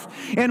life,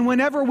 and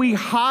whenever we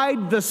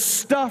hide the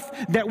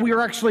stuff that we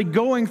are actually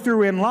going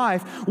through in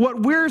life,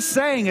 what we're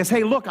saying is,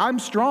 hey, look, I'm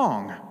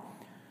strong.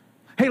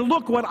 Hey,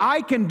 look what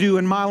I can do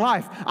in my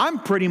life. I'm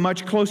pretty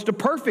much close to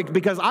perfect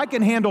because I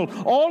can handle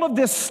all of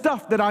this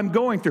stuff that I'm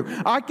going through.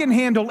 I can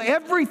handle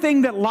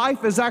everything that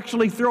life is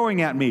actually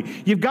throwing at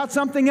me. You've got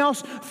something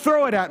else?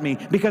 Throw it at me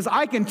because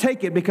I can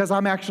take it because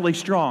I'm actually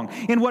strong.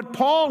 And what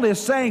Paul is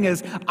saying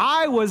is,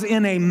 I was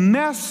in a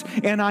mess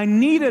and I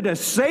needed a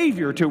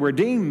Savior to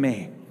redeem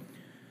me.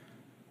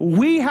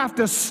 We have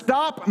to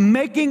stop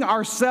making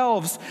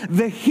ourselves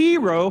the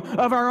hero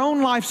of our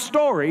own life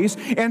stories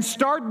and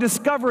start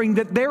discovering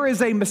that there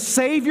is a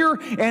Savior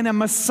and a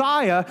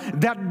Messiah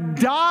that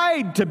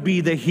died to be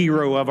the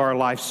hero of our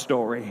life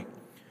story.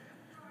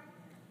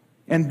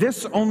 And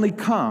this only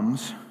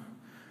comes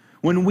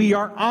when we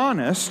are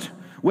honest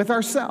with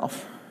ourselves.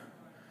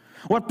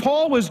 What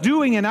Paul was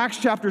doing in Acts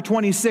chapter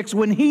 26,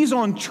 when he's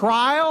on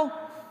trial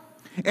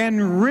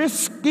and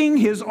risking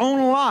his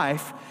own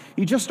life,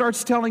 he just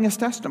starts telling his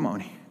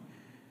testimony.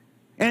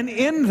 And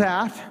in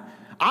that,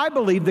 I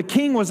believe the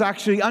king was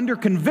actually under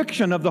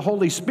conviction of the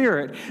Holy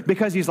Spirit,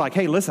 because he's like,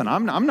 hey, listen,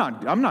 I'm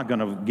not going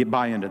to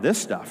buy into this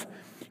stuff.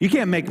 You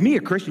can't make me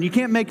a Christian. You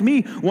can't make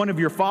me one of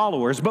your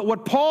followers. But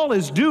what Paul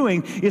is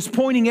doing is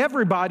pointing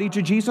everybody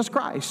to Jesus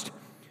Christ.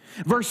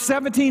 Verse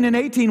 17 and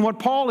 18, what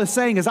Paul is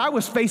saying is, I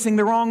was facing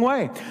the wrong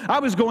way. I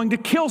was going to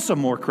kill some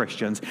more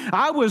Christians.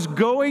 I was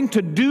going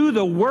to do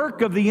the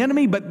work of the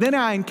enemy, but then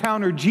I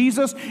encountered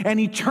Jesus, and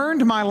he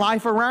turned my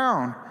life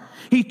around.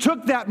 He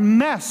took that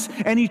mess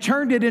and he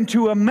turned it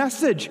into a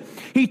message.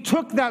 He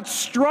took that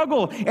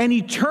struggle and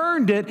he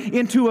turned it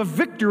into a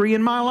victory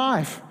in my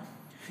life.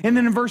 And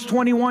then in verse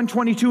 21,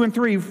 22, and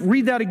 3,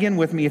 read that again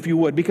with me if you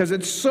would, because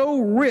it's so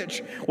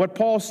rich what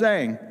Paul's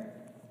saying.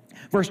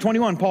 Verse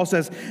 21, Paul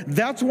says,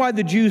 that's why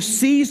the Jews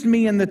seized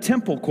me in the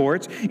temple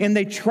courts, and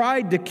they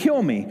tried to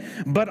kill me.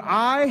 But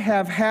I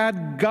have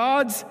had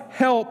God's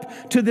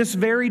help to this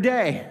very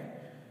day.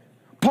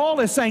 Paul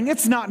is saying,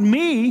 it's not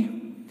me.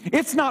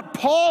 It's not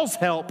Paul's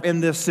help in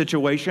this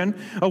situation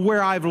of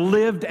where I've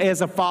lived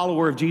as a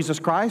follower of Jesus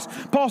Christ.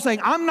 Paul's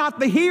saying, I'm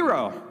not the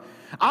hero.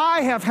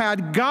 I have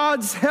had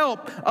God's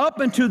help up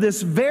until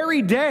this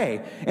very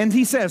day. And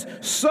he says,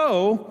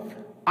 so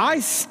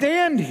I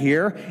stand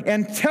here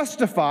and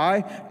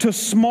testify to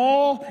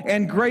small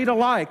and great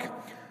alike.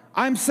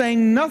 I'm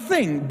saying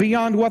nothing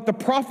beyond what the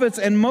prophets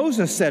and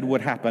Moses said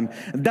would happen,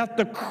 that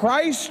the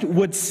Christ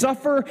would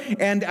suffer,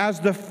 and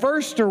as the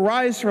first to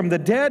rise from the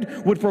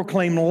dead, would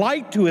proclaim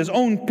light to his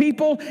own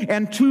people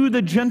and to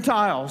the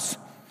Gentiles.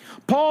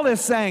 Paul is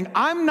saying,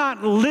 I'm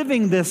not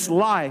living this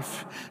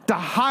life to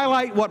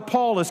highlight what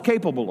Paul is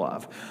capable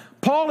of.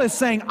 Paul is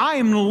saying, I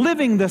am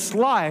living this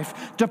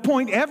life to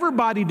point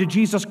everybody to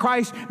Jesus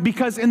Christ,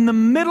 because in the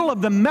middle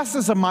of the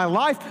messes of my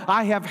life,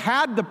 I have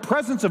had the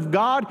presence of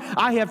God.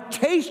 I have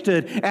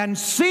tasted and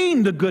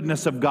seen the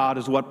goodness of God,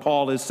 is what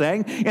Paul is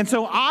saying. And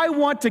so I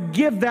want to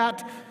give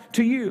that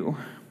to you.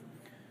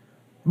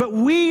 But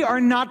we are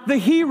not the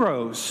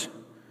heroes.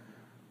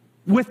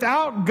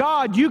 Without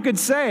God, you could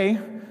say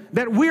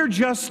that we're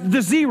just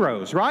the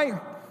zeros, right?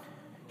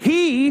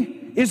 He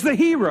is the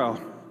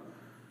hero.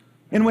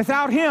 And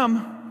without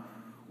him,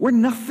 we're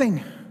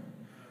nothing.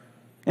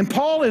 And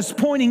Paul is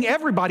pointing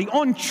everybody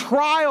on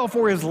trial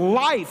for his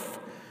life.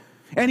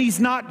 And he's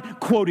not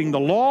quoting the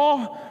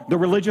law, the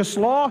religious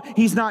law.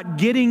 He's not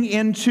getting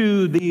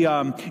into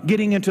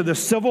the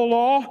civil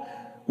law.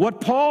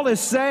 What Paul is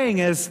saying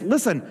is,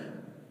 listen,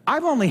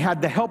 I've only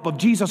had the help of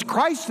Jesus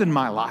Christ in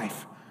my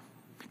life.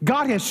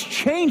 God has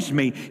changed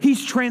me.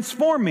 He's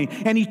transformed me.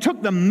 And he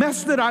took the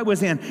mess that I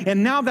was in.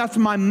 And now that's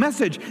my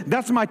message.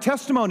 That's my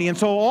testimony. And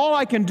so all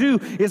I can do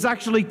is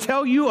actually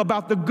tell you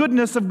about the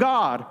goodness of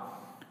God.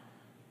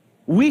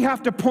 We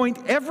have to point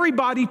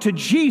everybody to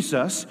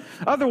Jesus.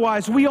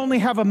 Otherwise, we only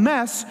have a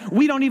mess.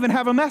 We don't even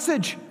have a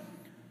message.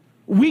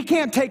 We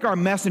can't take our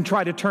mess and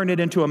try to turn it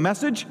into a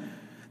message.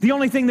 The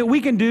only thing that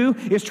we can do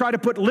is try to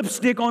put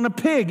lipstick on a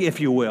pig, if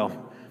you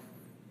will.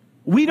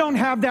 We don't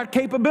have that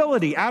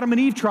capability. Adam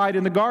and Eve tried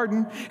in the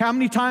garden. How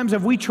many times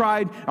have we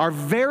tried our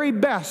very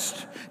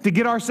best to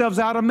get ourselves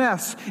out of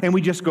mess, and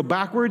we just go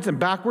backwards and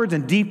backwards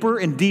and deeper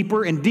and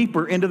deeper and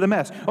deeper into the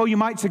mess? Oh, you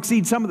might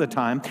succeed some of the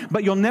time,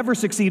 but you'll never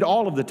succeed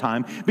all of the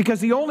time,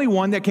 because the only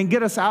one that can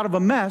get us out of a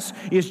mess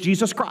is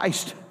Jesus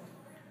Christ.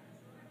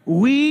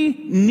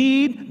 We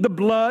need the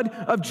blood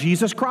of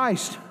Jesus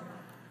Christ.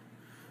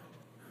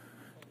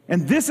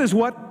 And this is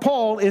what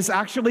Paul is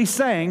actually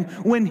saying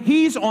when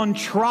he's on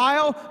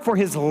trial for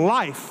his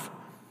life.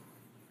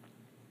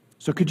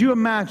 So could you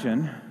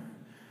imagine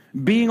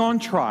being on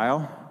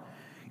trial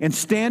and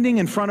standing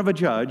in front of a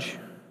judge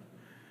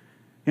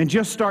and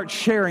just start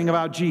sharing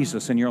about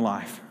Jesus in your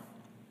life?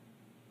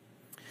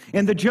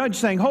 And the judge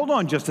saying, hold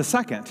on just a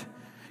second.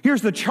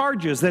 Here's the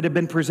charges that have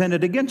been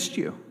presented against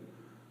you.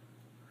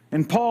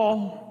 And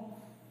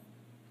Paul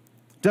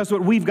does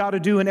what we've got to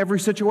do in every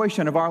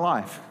situation of our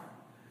life.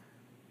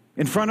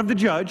 In front of the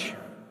judge,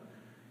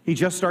 he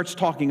just starts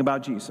talking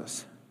about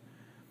Jesus.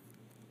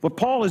 What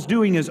Paul is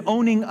doing is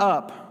owning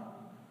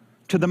up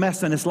to the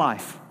mess in his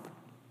life.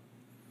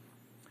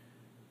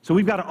 So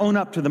we've got to own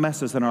up to the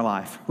messes in our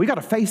life. We've got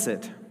to face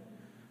it.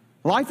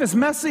 Life is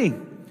messy.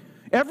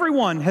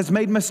 Everyone has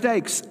made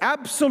mistakes.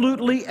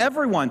 Absolutely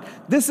everyone.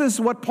 This is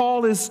what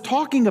Paul is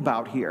talking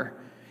about here.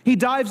 He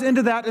dives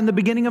into that in the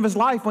beginning of his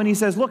life when he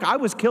says, look, I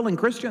was killing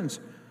Christians.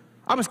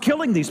 I was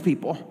killing these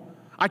people.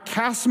 I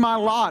cast my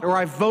lot, or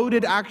I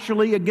voted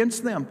actually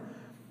against them.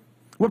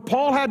 What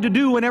Paul had to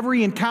do whenever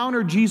he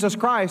encountered Jesus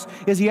Christ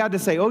is he had to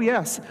say, oh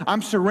yes,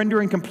 I'm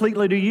surrendering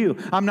completely to you.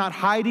 I'm not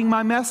hiding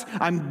my mess.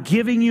 I'm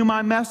giving you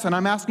my mess, and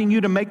I'm asking you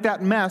to make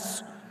that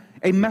mess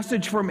a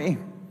message for me.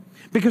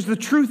 Because the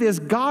truth is,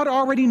 God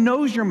already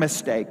knows your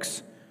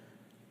mistakes.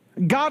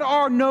 God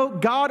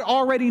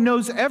already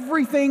knows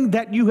everything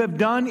that you have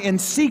done in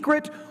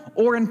secret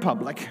or in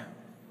public.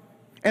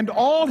 And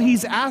all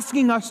he's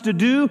asking us to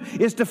do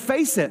is to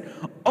face it,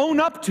 own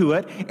up to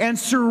it, and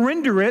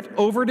surrender it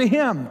over to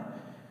him.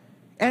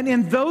 And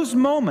in those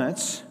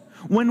moments,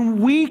 when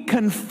we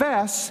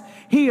confess,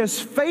 he is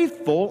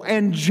faithful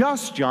and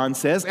just, John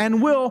says,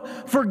 and will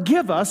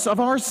forgive us of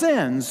our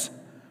sins.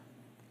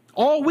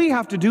 All we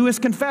have to do is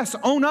confess,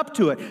 own up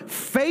to it,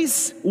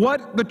 face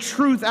what the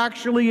truth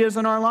actually is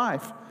in our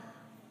life.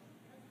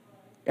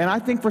 And I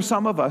think for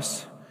some of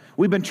us,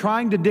 we've been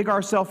trying to dig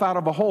ourselves out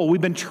of a hole.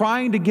 We've been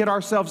trying to get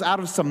ourselves out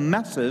of some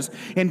messes.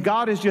 And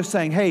God is just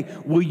saying, hey,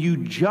 will you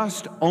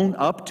just own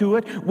up to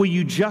it? Will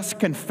you just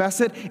confess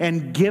it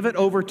and give it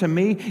over to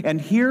me? And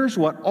here's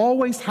what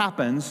always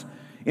happens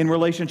in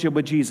relationship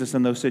with Jesus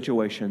in those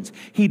situations.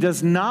 He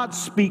does not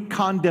speak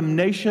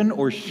condemnation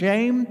or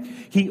shame.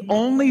 He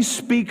only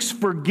speaks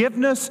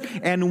forgiveness.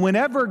 And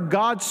whenever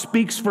God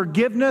speaks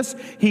forgiveness,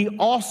 he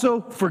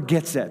also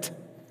forgets it.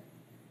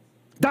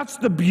 That's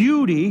the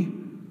beauty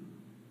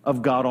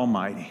of God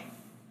Almighty.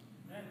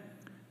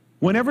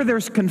 Whenever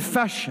there's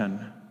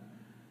confession,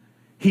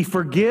 he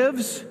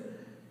forgives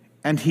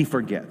and he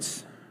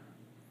forgets.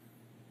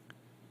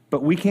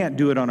 But we can't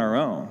do it on our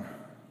own.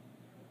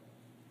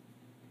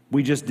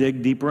 We just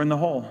dig deeper in the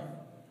hole.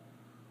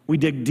 We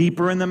dig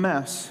deeper in the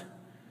mess.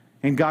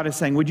 And God is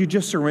saying, would you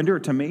just surrender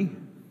it to me?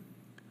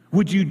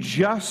 Would you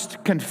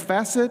just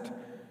confess it,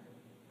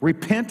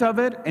 repent of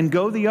it, and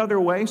go the other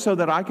way so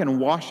that I can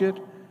wash it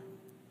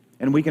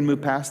and we can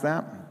move past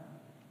that?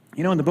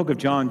 You know, in the book of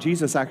John,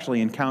 Jesus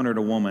actually encountered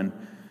a woman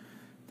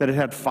that had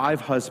had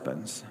 5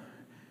 husbands.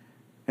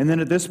 And then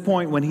at this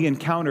point, when he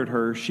encountered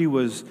her, she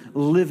was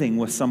living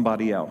with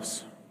somebody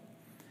else.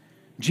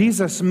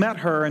 Jesus met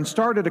her and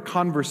started a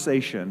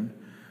conversation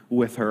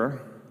with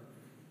her.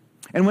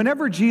 And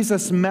whenever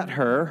Jesus met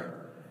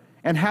her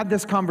and had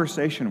this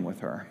conversation with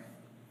her,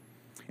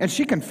 and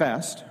she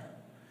confessed,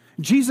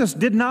 Jesus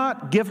did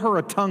not give her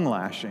a tongue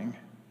lashing.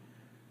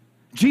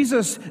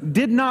 Jesus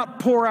did not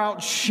pour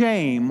out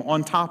shame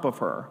on top of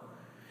her.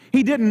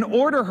 He didn't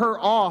order her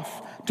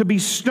off to be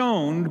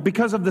stoned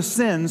because of the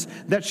sins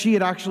that she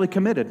had actually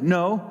committed.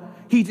 No,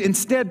 he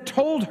instead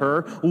told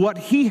her what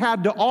he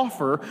had to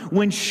offer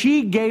when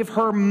she gave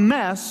her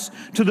mess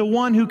to the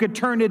one who could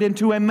turn it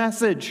into a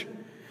message.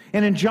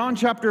 And in John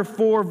chapter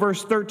 4,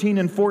 verse 13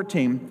 and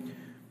 14,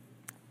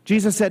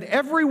 Jesus said,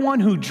 everyone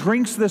who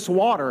drinks this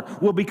water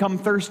will become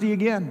thirsty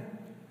again.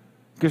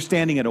 You're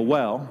standing at a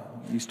well.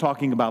 He's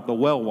talking about the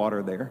well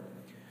water there.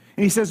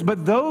 And he says,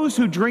 but those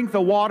who drink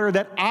the water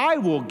that I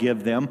will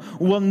give them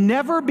will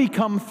never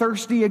become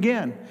thirsty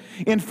again.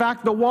 In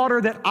fact, the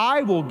water that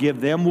I will give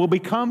them will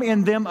become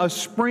in them a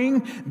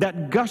spring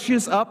that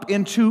gushes up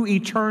into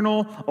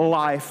eternal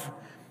life.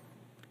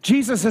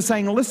 Jesus is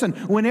saying, listen,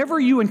 whenever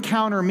you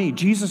encounter me,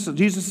 Jesus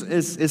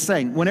is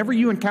saying, whenever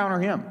you encounter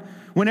him,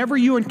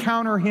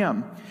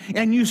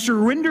 and you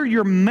surrender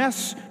your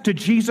mess to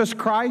Jesus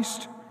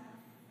Christ,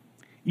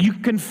 you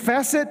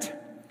confess it,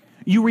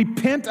 you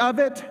repent of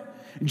it,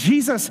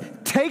 Jesus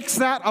takes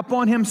that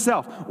upon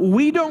himself.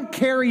 We don't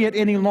carry it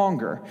any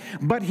longer,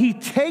 but he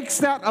takes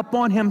that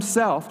upon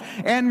himself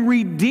and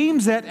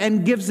redeems it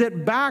and gives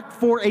it back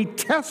for a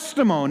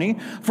testimony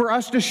for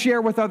us to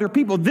share with other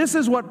people. This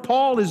is what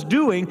Paul is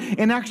doing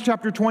in Acts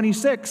chapter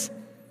 26.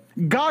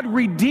 God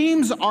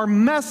redeems our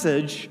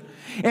message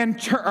and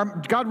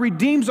God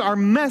redeems our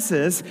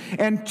messes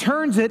and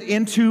turns it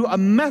into a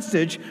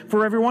message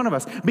for every one of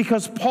us.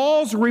 Because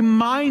Paul's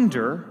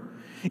reminder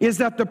is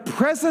that the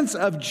presence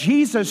of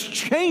Jesus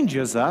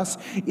changes us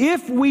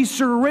if we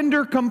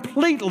surrender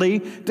completely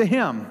to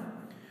him.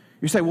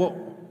 You say, well,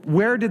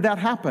 where did that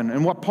happen?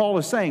 And what Paul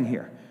is saying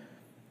here.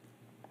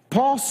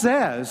 Paul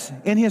says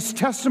in his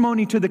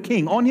testimony to the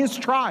king, on his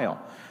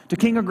trial to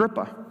King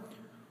Agrippa,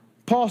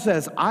 Paul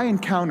says, I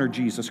encountered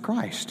Jesus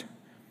Christ.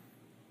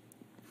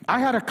 I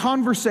had a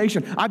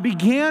conversation. I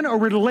began a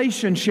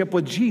relationship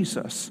with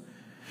Jesus.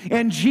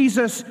 And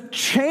Jesus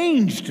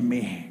changed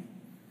me.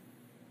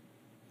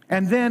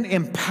 And then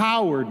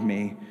empowered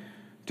me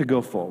to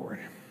go forward.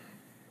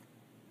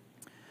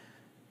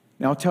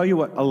 Now, I'll tell you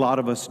what a lot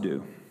of us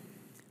do.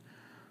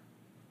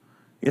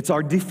 It's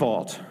our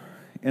default.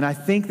 And I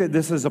think that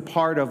this is a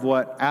part of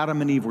what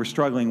Adam and Eve were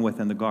struggling with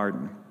in the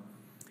garden.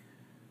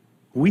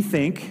 We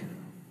think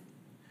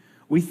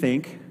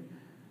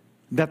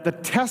that the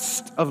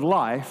test of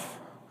life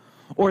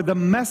or the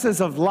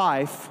messes of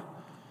life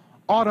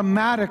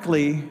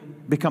automatically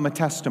become a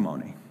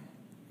testimony.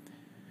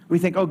 We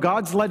think, oh,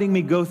 God's letting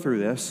me go through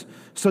this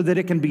so that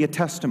it can be a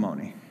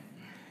testimony.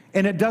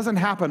 And it doesn't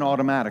happen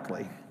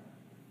automatically.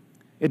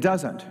 It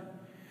doesn't.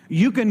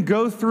 You can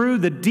go through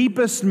the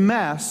deepest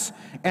mess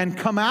and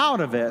come out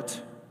of it,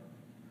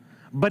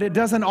 but it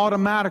doesn't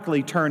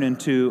automatically turn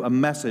into a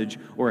message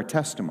or a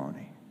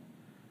testimony.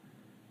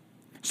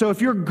 So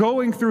if you're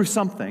going through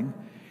something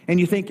and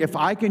you think, if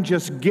I can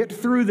just get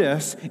through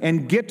this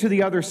and get to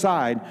the other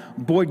side,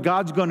 boy,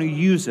 God's going to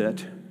use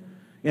it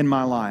in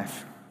my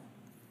life.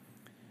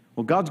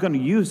 Well, God's going to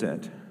use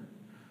it.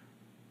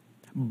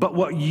 But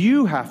what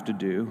you have to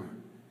do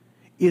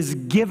is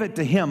give it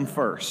to him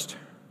first.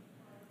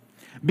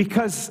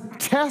 Because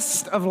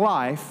tests of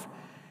life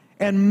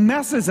and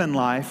messes in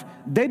life,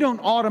 they don't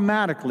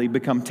automatically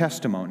become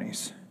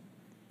testimonies.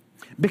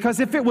 Because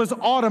if it was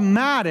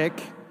automatic,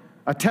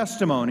 a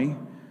testimony,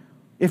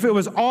 if it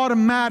was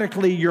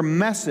automatically your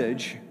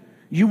message,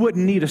 you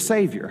wouldn't need a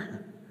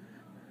Savior.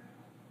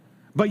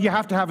 But you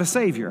have to have a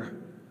Savior.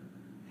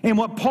 And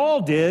what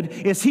Paul did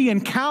is he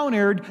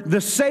encountered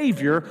the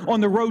Savior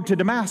on the road to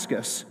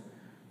Damascus.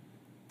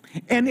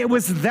 And it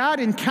was that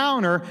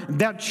encounter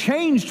that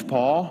changed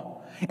Paul.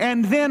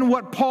 And then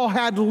what Paul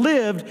had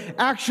lived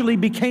actually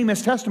became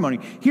his testimony.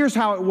 Here's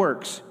how it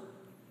works.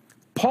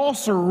 Paul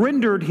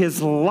surrendered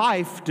his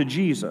life to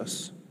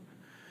Jesus.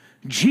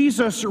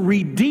 Jesus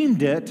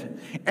redeemed it,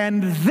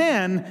 and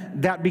then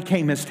that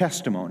became his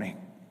testimony.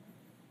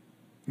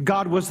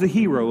 God was the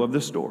hero of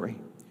the story.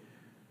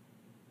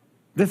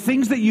 The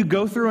things that you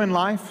go through in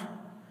life,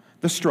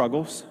 the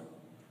struggles,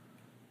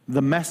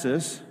 the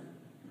messes,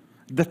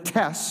 the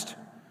test,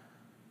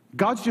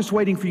 God's just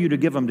waiting for you to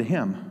give them to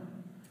Him.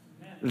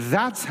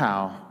 That's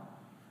how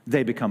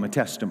they become a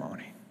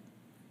testimony.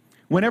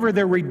 Whenever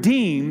they're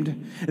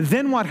redeemed,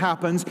 then what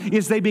happens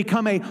is they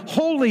become a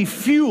holy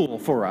fuel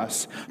for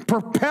us,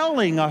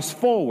 propelling us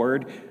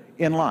forward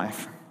in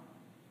life.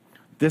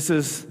 This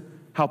is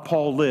how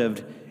Paul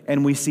lived,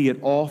 and we see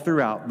it all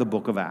throughout the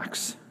book of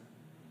Acts.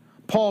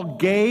 Paul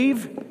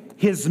gave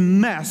his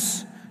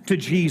mess to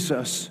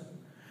Jesus.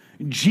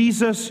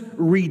 Jesus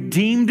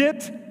redeemed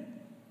it,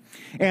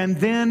 and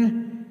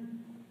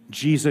then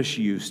Jesus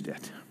used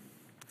it.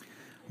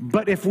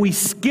 But if we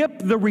skip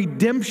the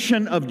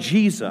redemption of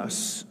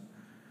Jesus,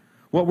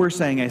 what we're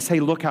saying is, hey,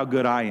 look how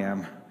good I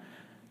am.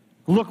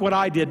 Look what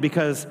I did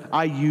because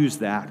I used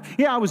that.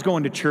 Yeah, I was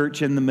going to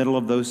church in the middle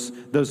of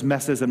those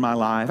messes in my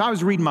life. I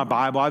was reading my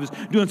Bible. I was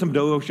doing some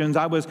devotions.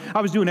 I was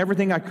doing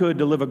everything I could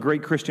to live a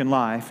great Christian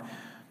life.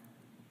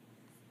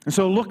 And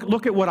so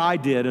look at what I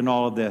did in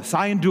all of this.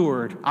 I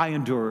endured.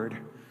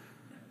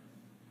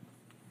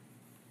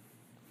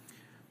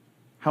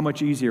 How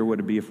much easier would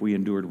it be if we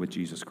endured with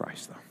Jesus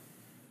Christ, though?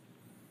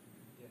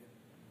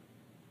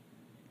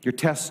 Your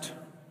test,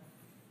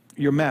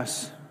 your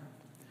mess,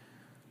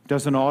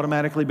 doesn't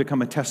automatically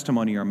become a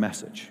testimony or a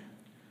message.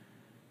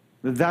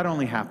 That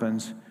only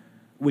happens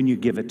when you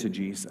give it to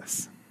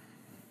Jesus.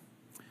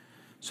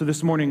 So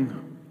this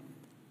morning,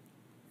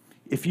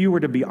 if you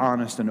were to be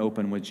honest and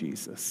open with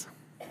Jesus,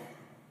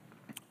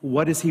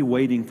 what is He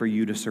waiting for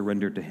you to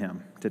surrender to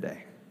Him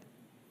today?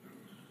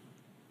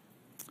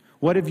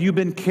 What have you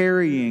been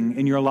carrying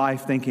in your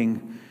life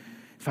thinking,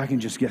 if I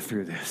can just get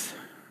through this?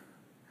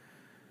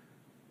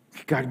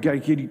 God,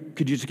 could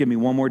you just give me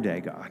one more day,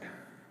 God?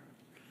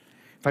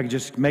 If I could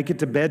just make it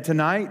to bed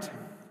tonight,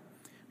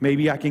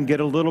 maybe I can get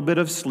a little bit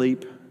of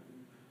sleep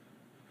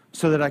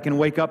so that I can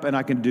wake up and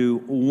I can do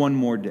one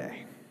more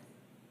day.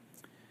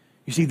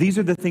 You see, these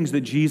are the things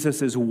that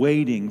Jesus is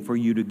waiting for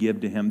you to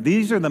give to Him.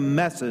 These are the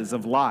messes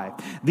of life.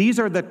 These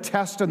are the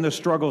tests and the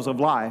struggles of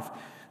life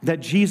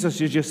that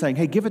Jesus is just saying,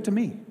 hey, give it to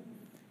me.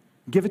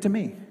 Give it to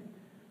me.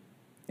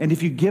 And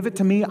if you give it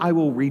to me, I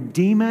will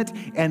redeem it,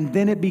 and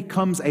then it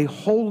becomes a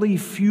holy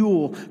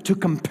fuel to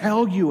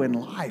compel you in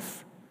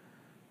life.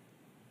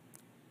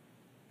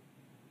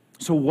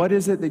 So what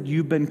is it that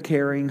you've been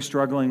carrying,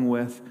 struggling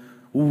with,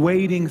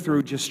 wading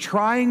through, just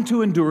trying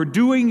to endure,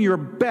 doing your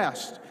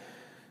best,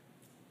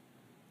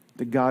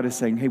 that God is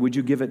saying, hey, would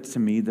you give it to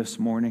me this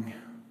morning?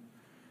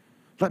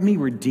 Let me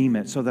redeem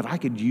it so that I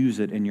could use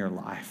it in your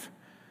life,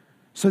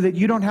 so that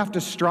you don't have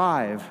to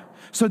strive,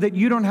 so that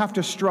you don't have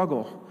to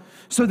struggle,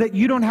 so that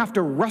you don't have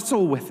to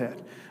wrestle with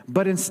it,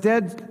 but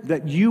instead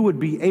that you would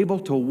be able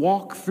to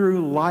walk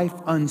through life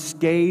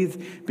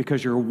unscathed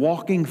because you're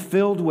walking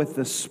filled with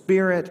the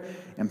Spirit,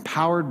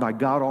 empowered by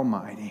God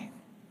Almighty.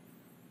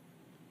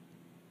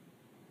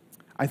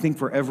 I think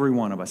for every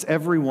one of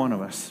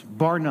us,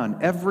 bar none,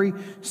 every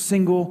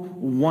single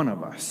one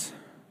of us,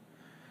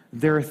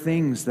 there are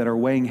things that are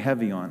weighing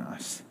heavy on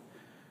us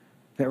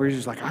that we're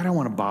just like, I don't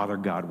want to bother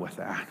God with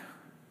that.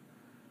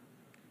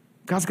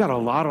 God's got a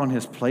lot on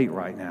His plate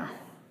right now.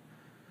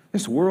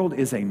 This world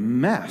is a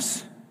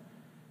mess.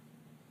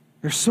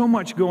 There's so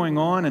much going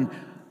on, and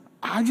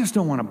I just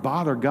don't want to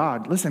bother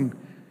God. Listen,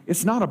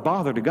 it's not a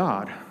bother to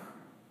God.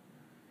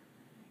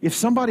 If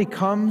somebody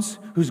comes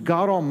who's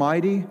God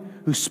Almighty,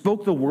 who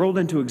spoke the world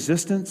into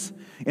existence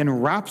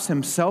and wraps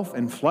Himself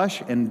in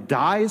flesh and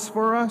dies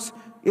for us,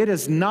 it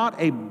is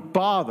not a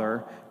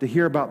bother to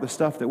hear about the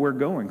stuff that we're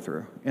going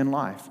through in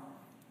life.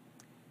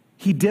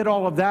 He did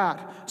all of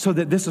that so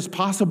that this is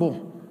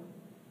possible,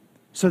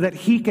 so that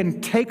He can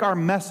take our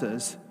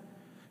messes,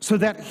 so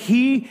that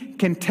He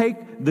can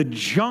take the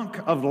junk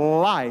of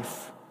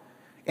life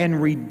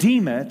and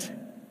redeem it,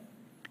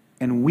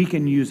 and we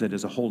can use it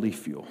as a holy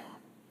fuel.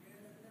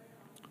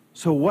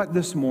 So what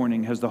this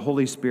morning has the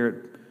Holy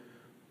Spirit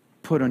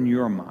put on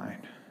your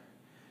mind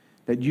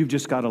that you've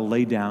just got to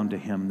lay down to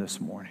Him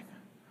this morning?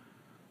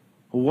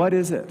 What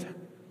is it?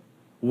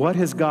 What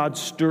has God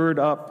stirred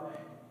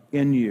up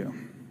in you?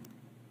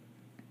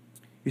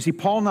 You see,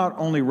 Paul not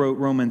only wrote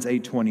Romans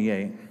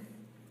 8:28,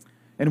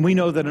 And we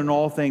know that in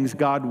all things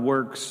God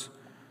works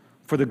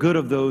for the good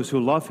of those who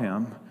love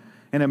him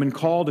and have been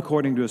called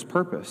according to his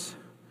purpose.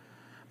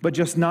 But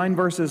just 9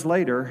 verses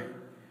later,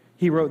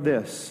 he wrote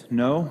this,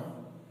 no,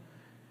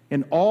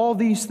 in all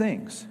these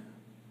things,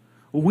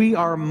 we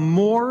are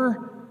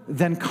more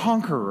than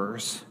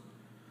conquerors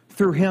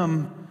through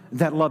him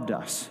that loved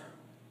us.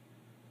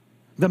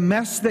 The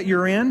mess that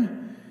you're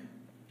in,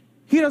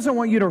 he doesn't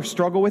want you to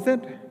struggle with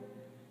it.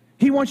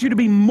 He wants you to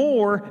be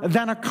more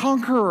than a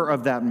conqueror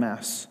of that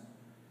mess.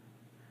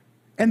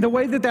 And the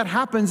way that that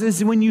happens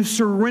is when you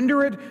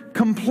surrender it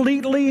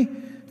completely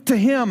to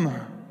him,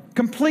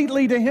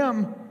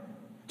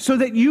 so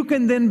that you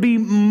can then be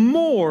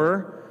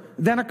more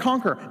than a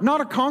conqueror.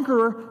 Not a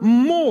conqueror,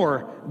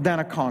 more than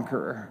a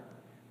conqueror.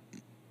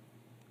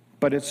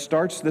 But it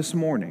starts this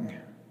morning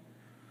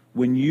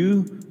when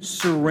you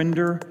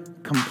surrender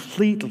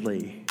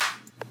completely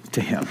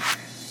to him.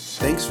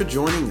 Thanks for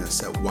joining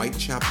us at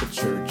Whitechapel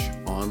Church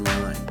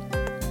Online.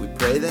 We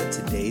pray that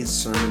today's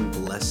sermon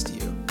blessed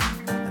you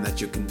and that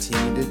you'll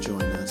continue to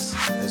join us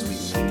as we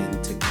lean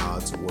into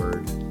God's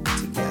Word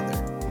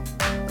together.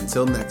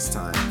 Until next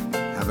time,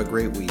 have a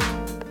great week.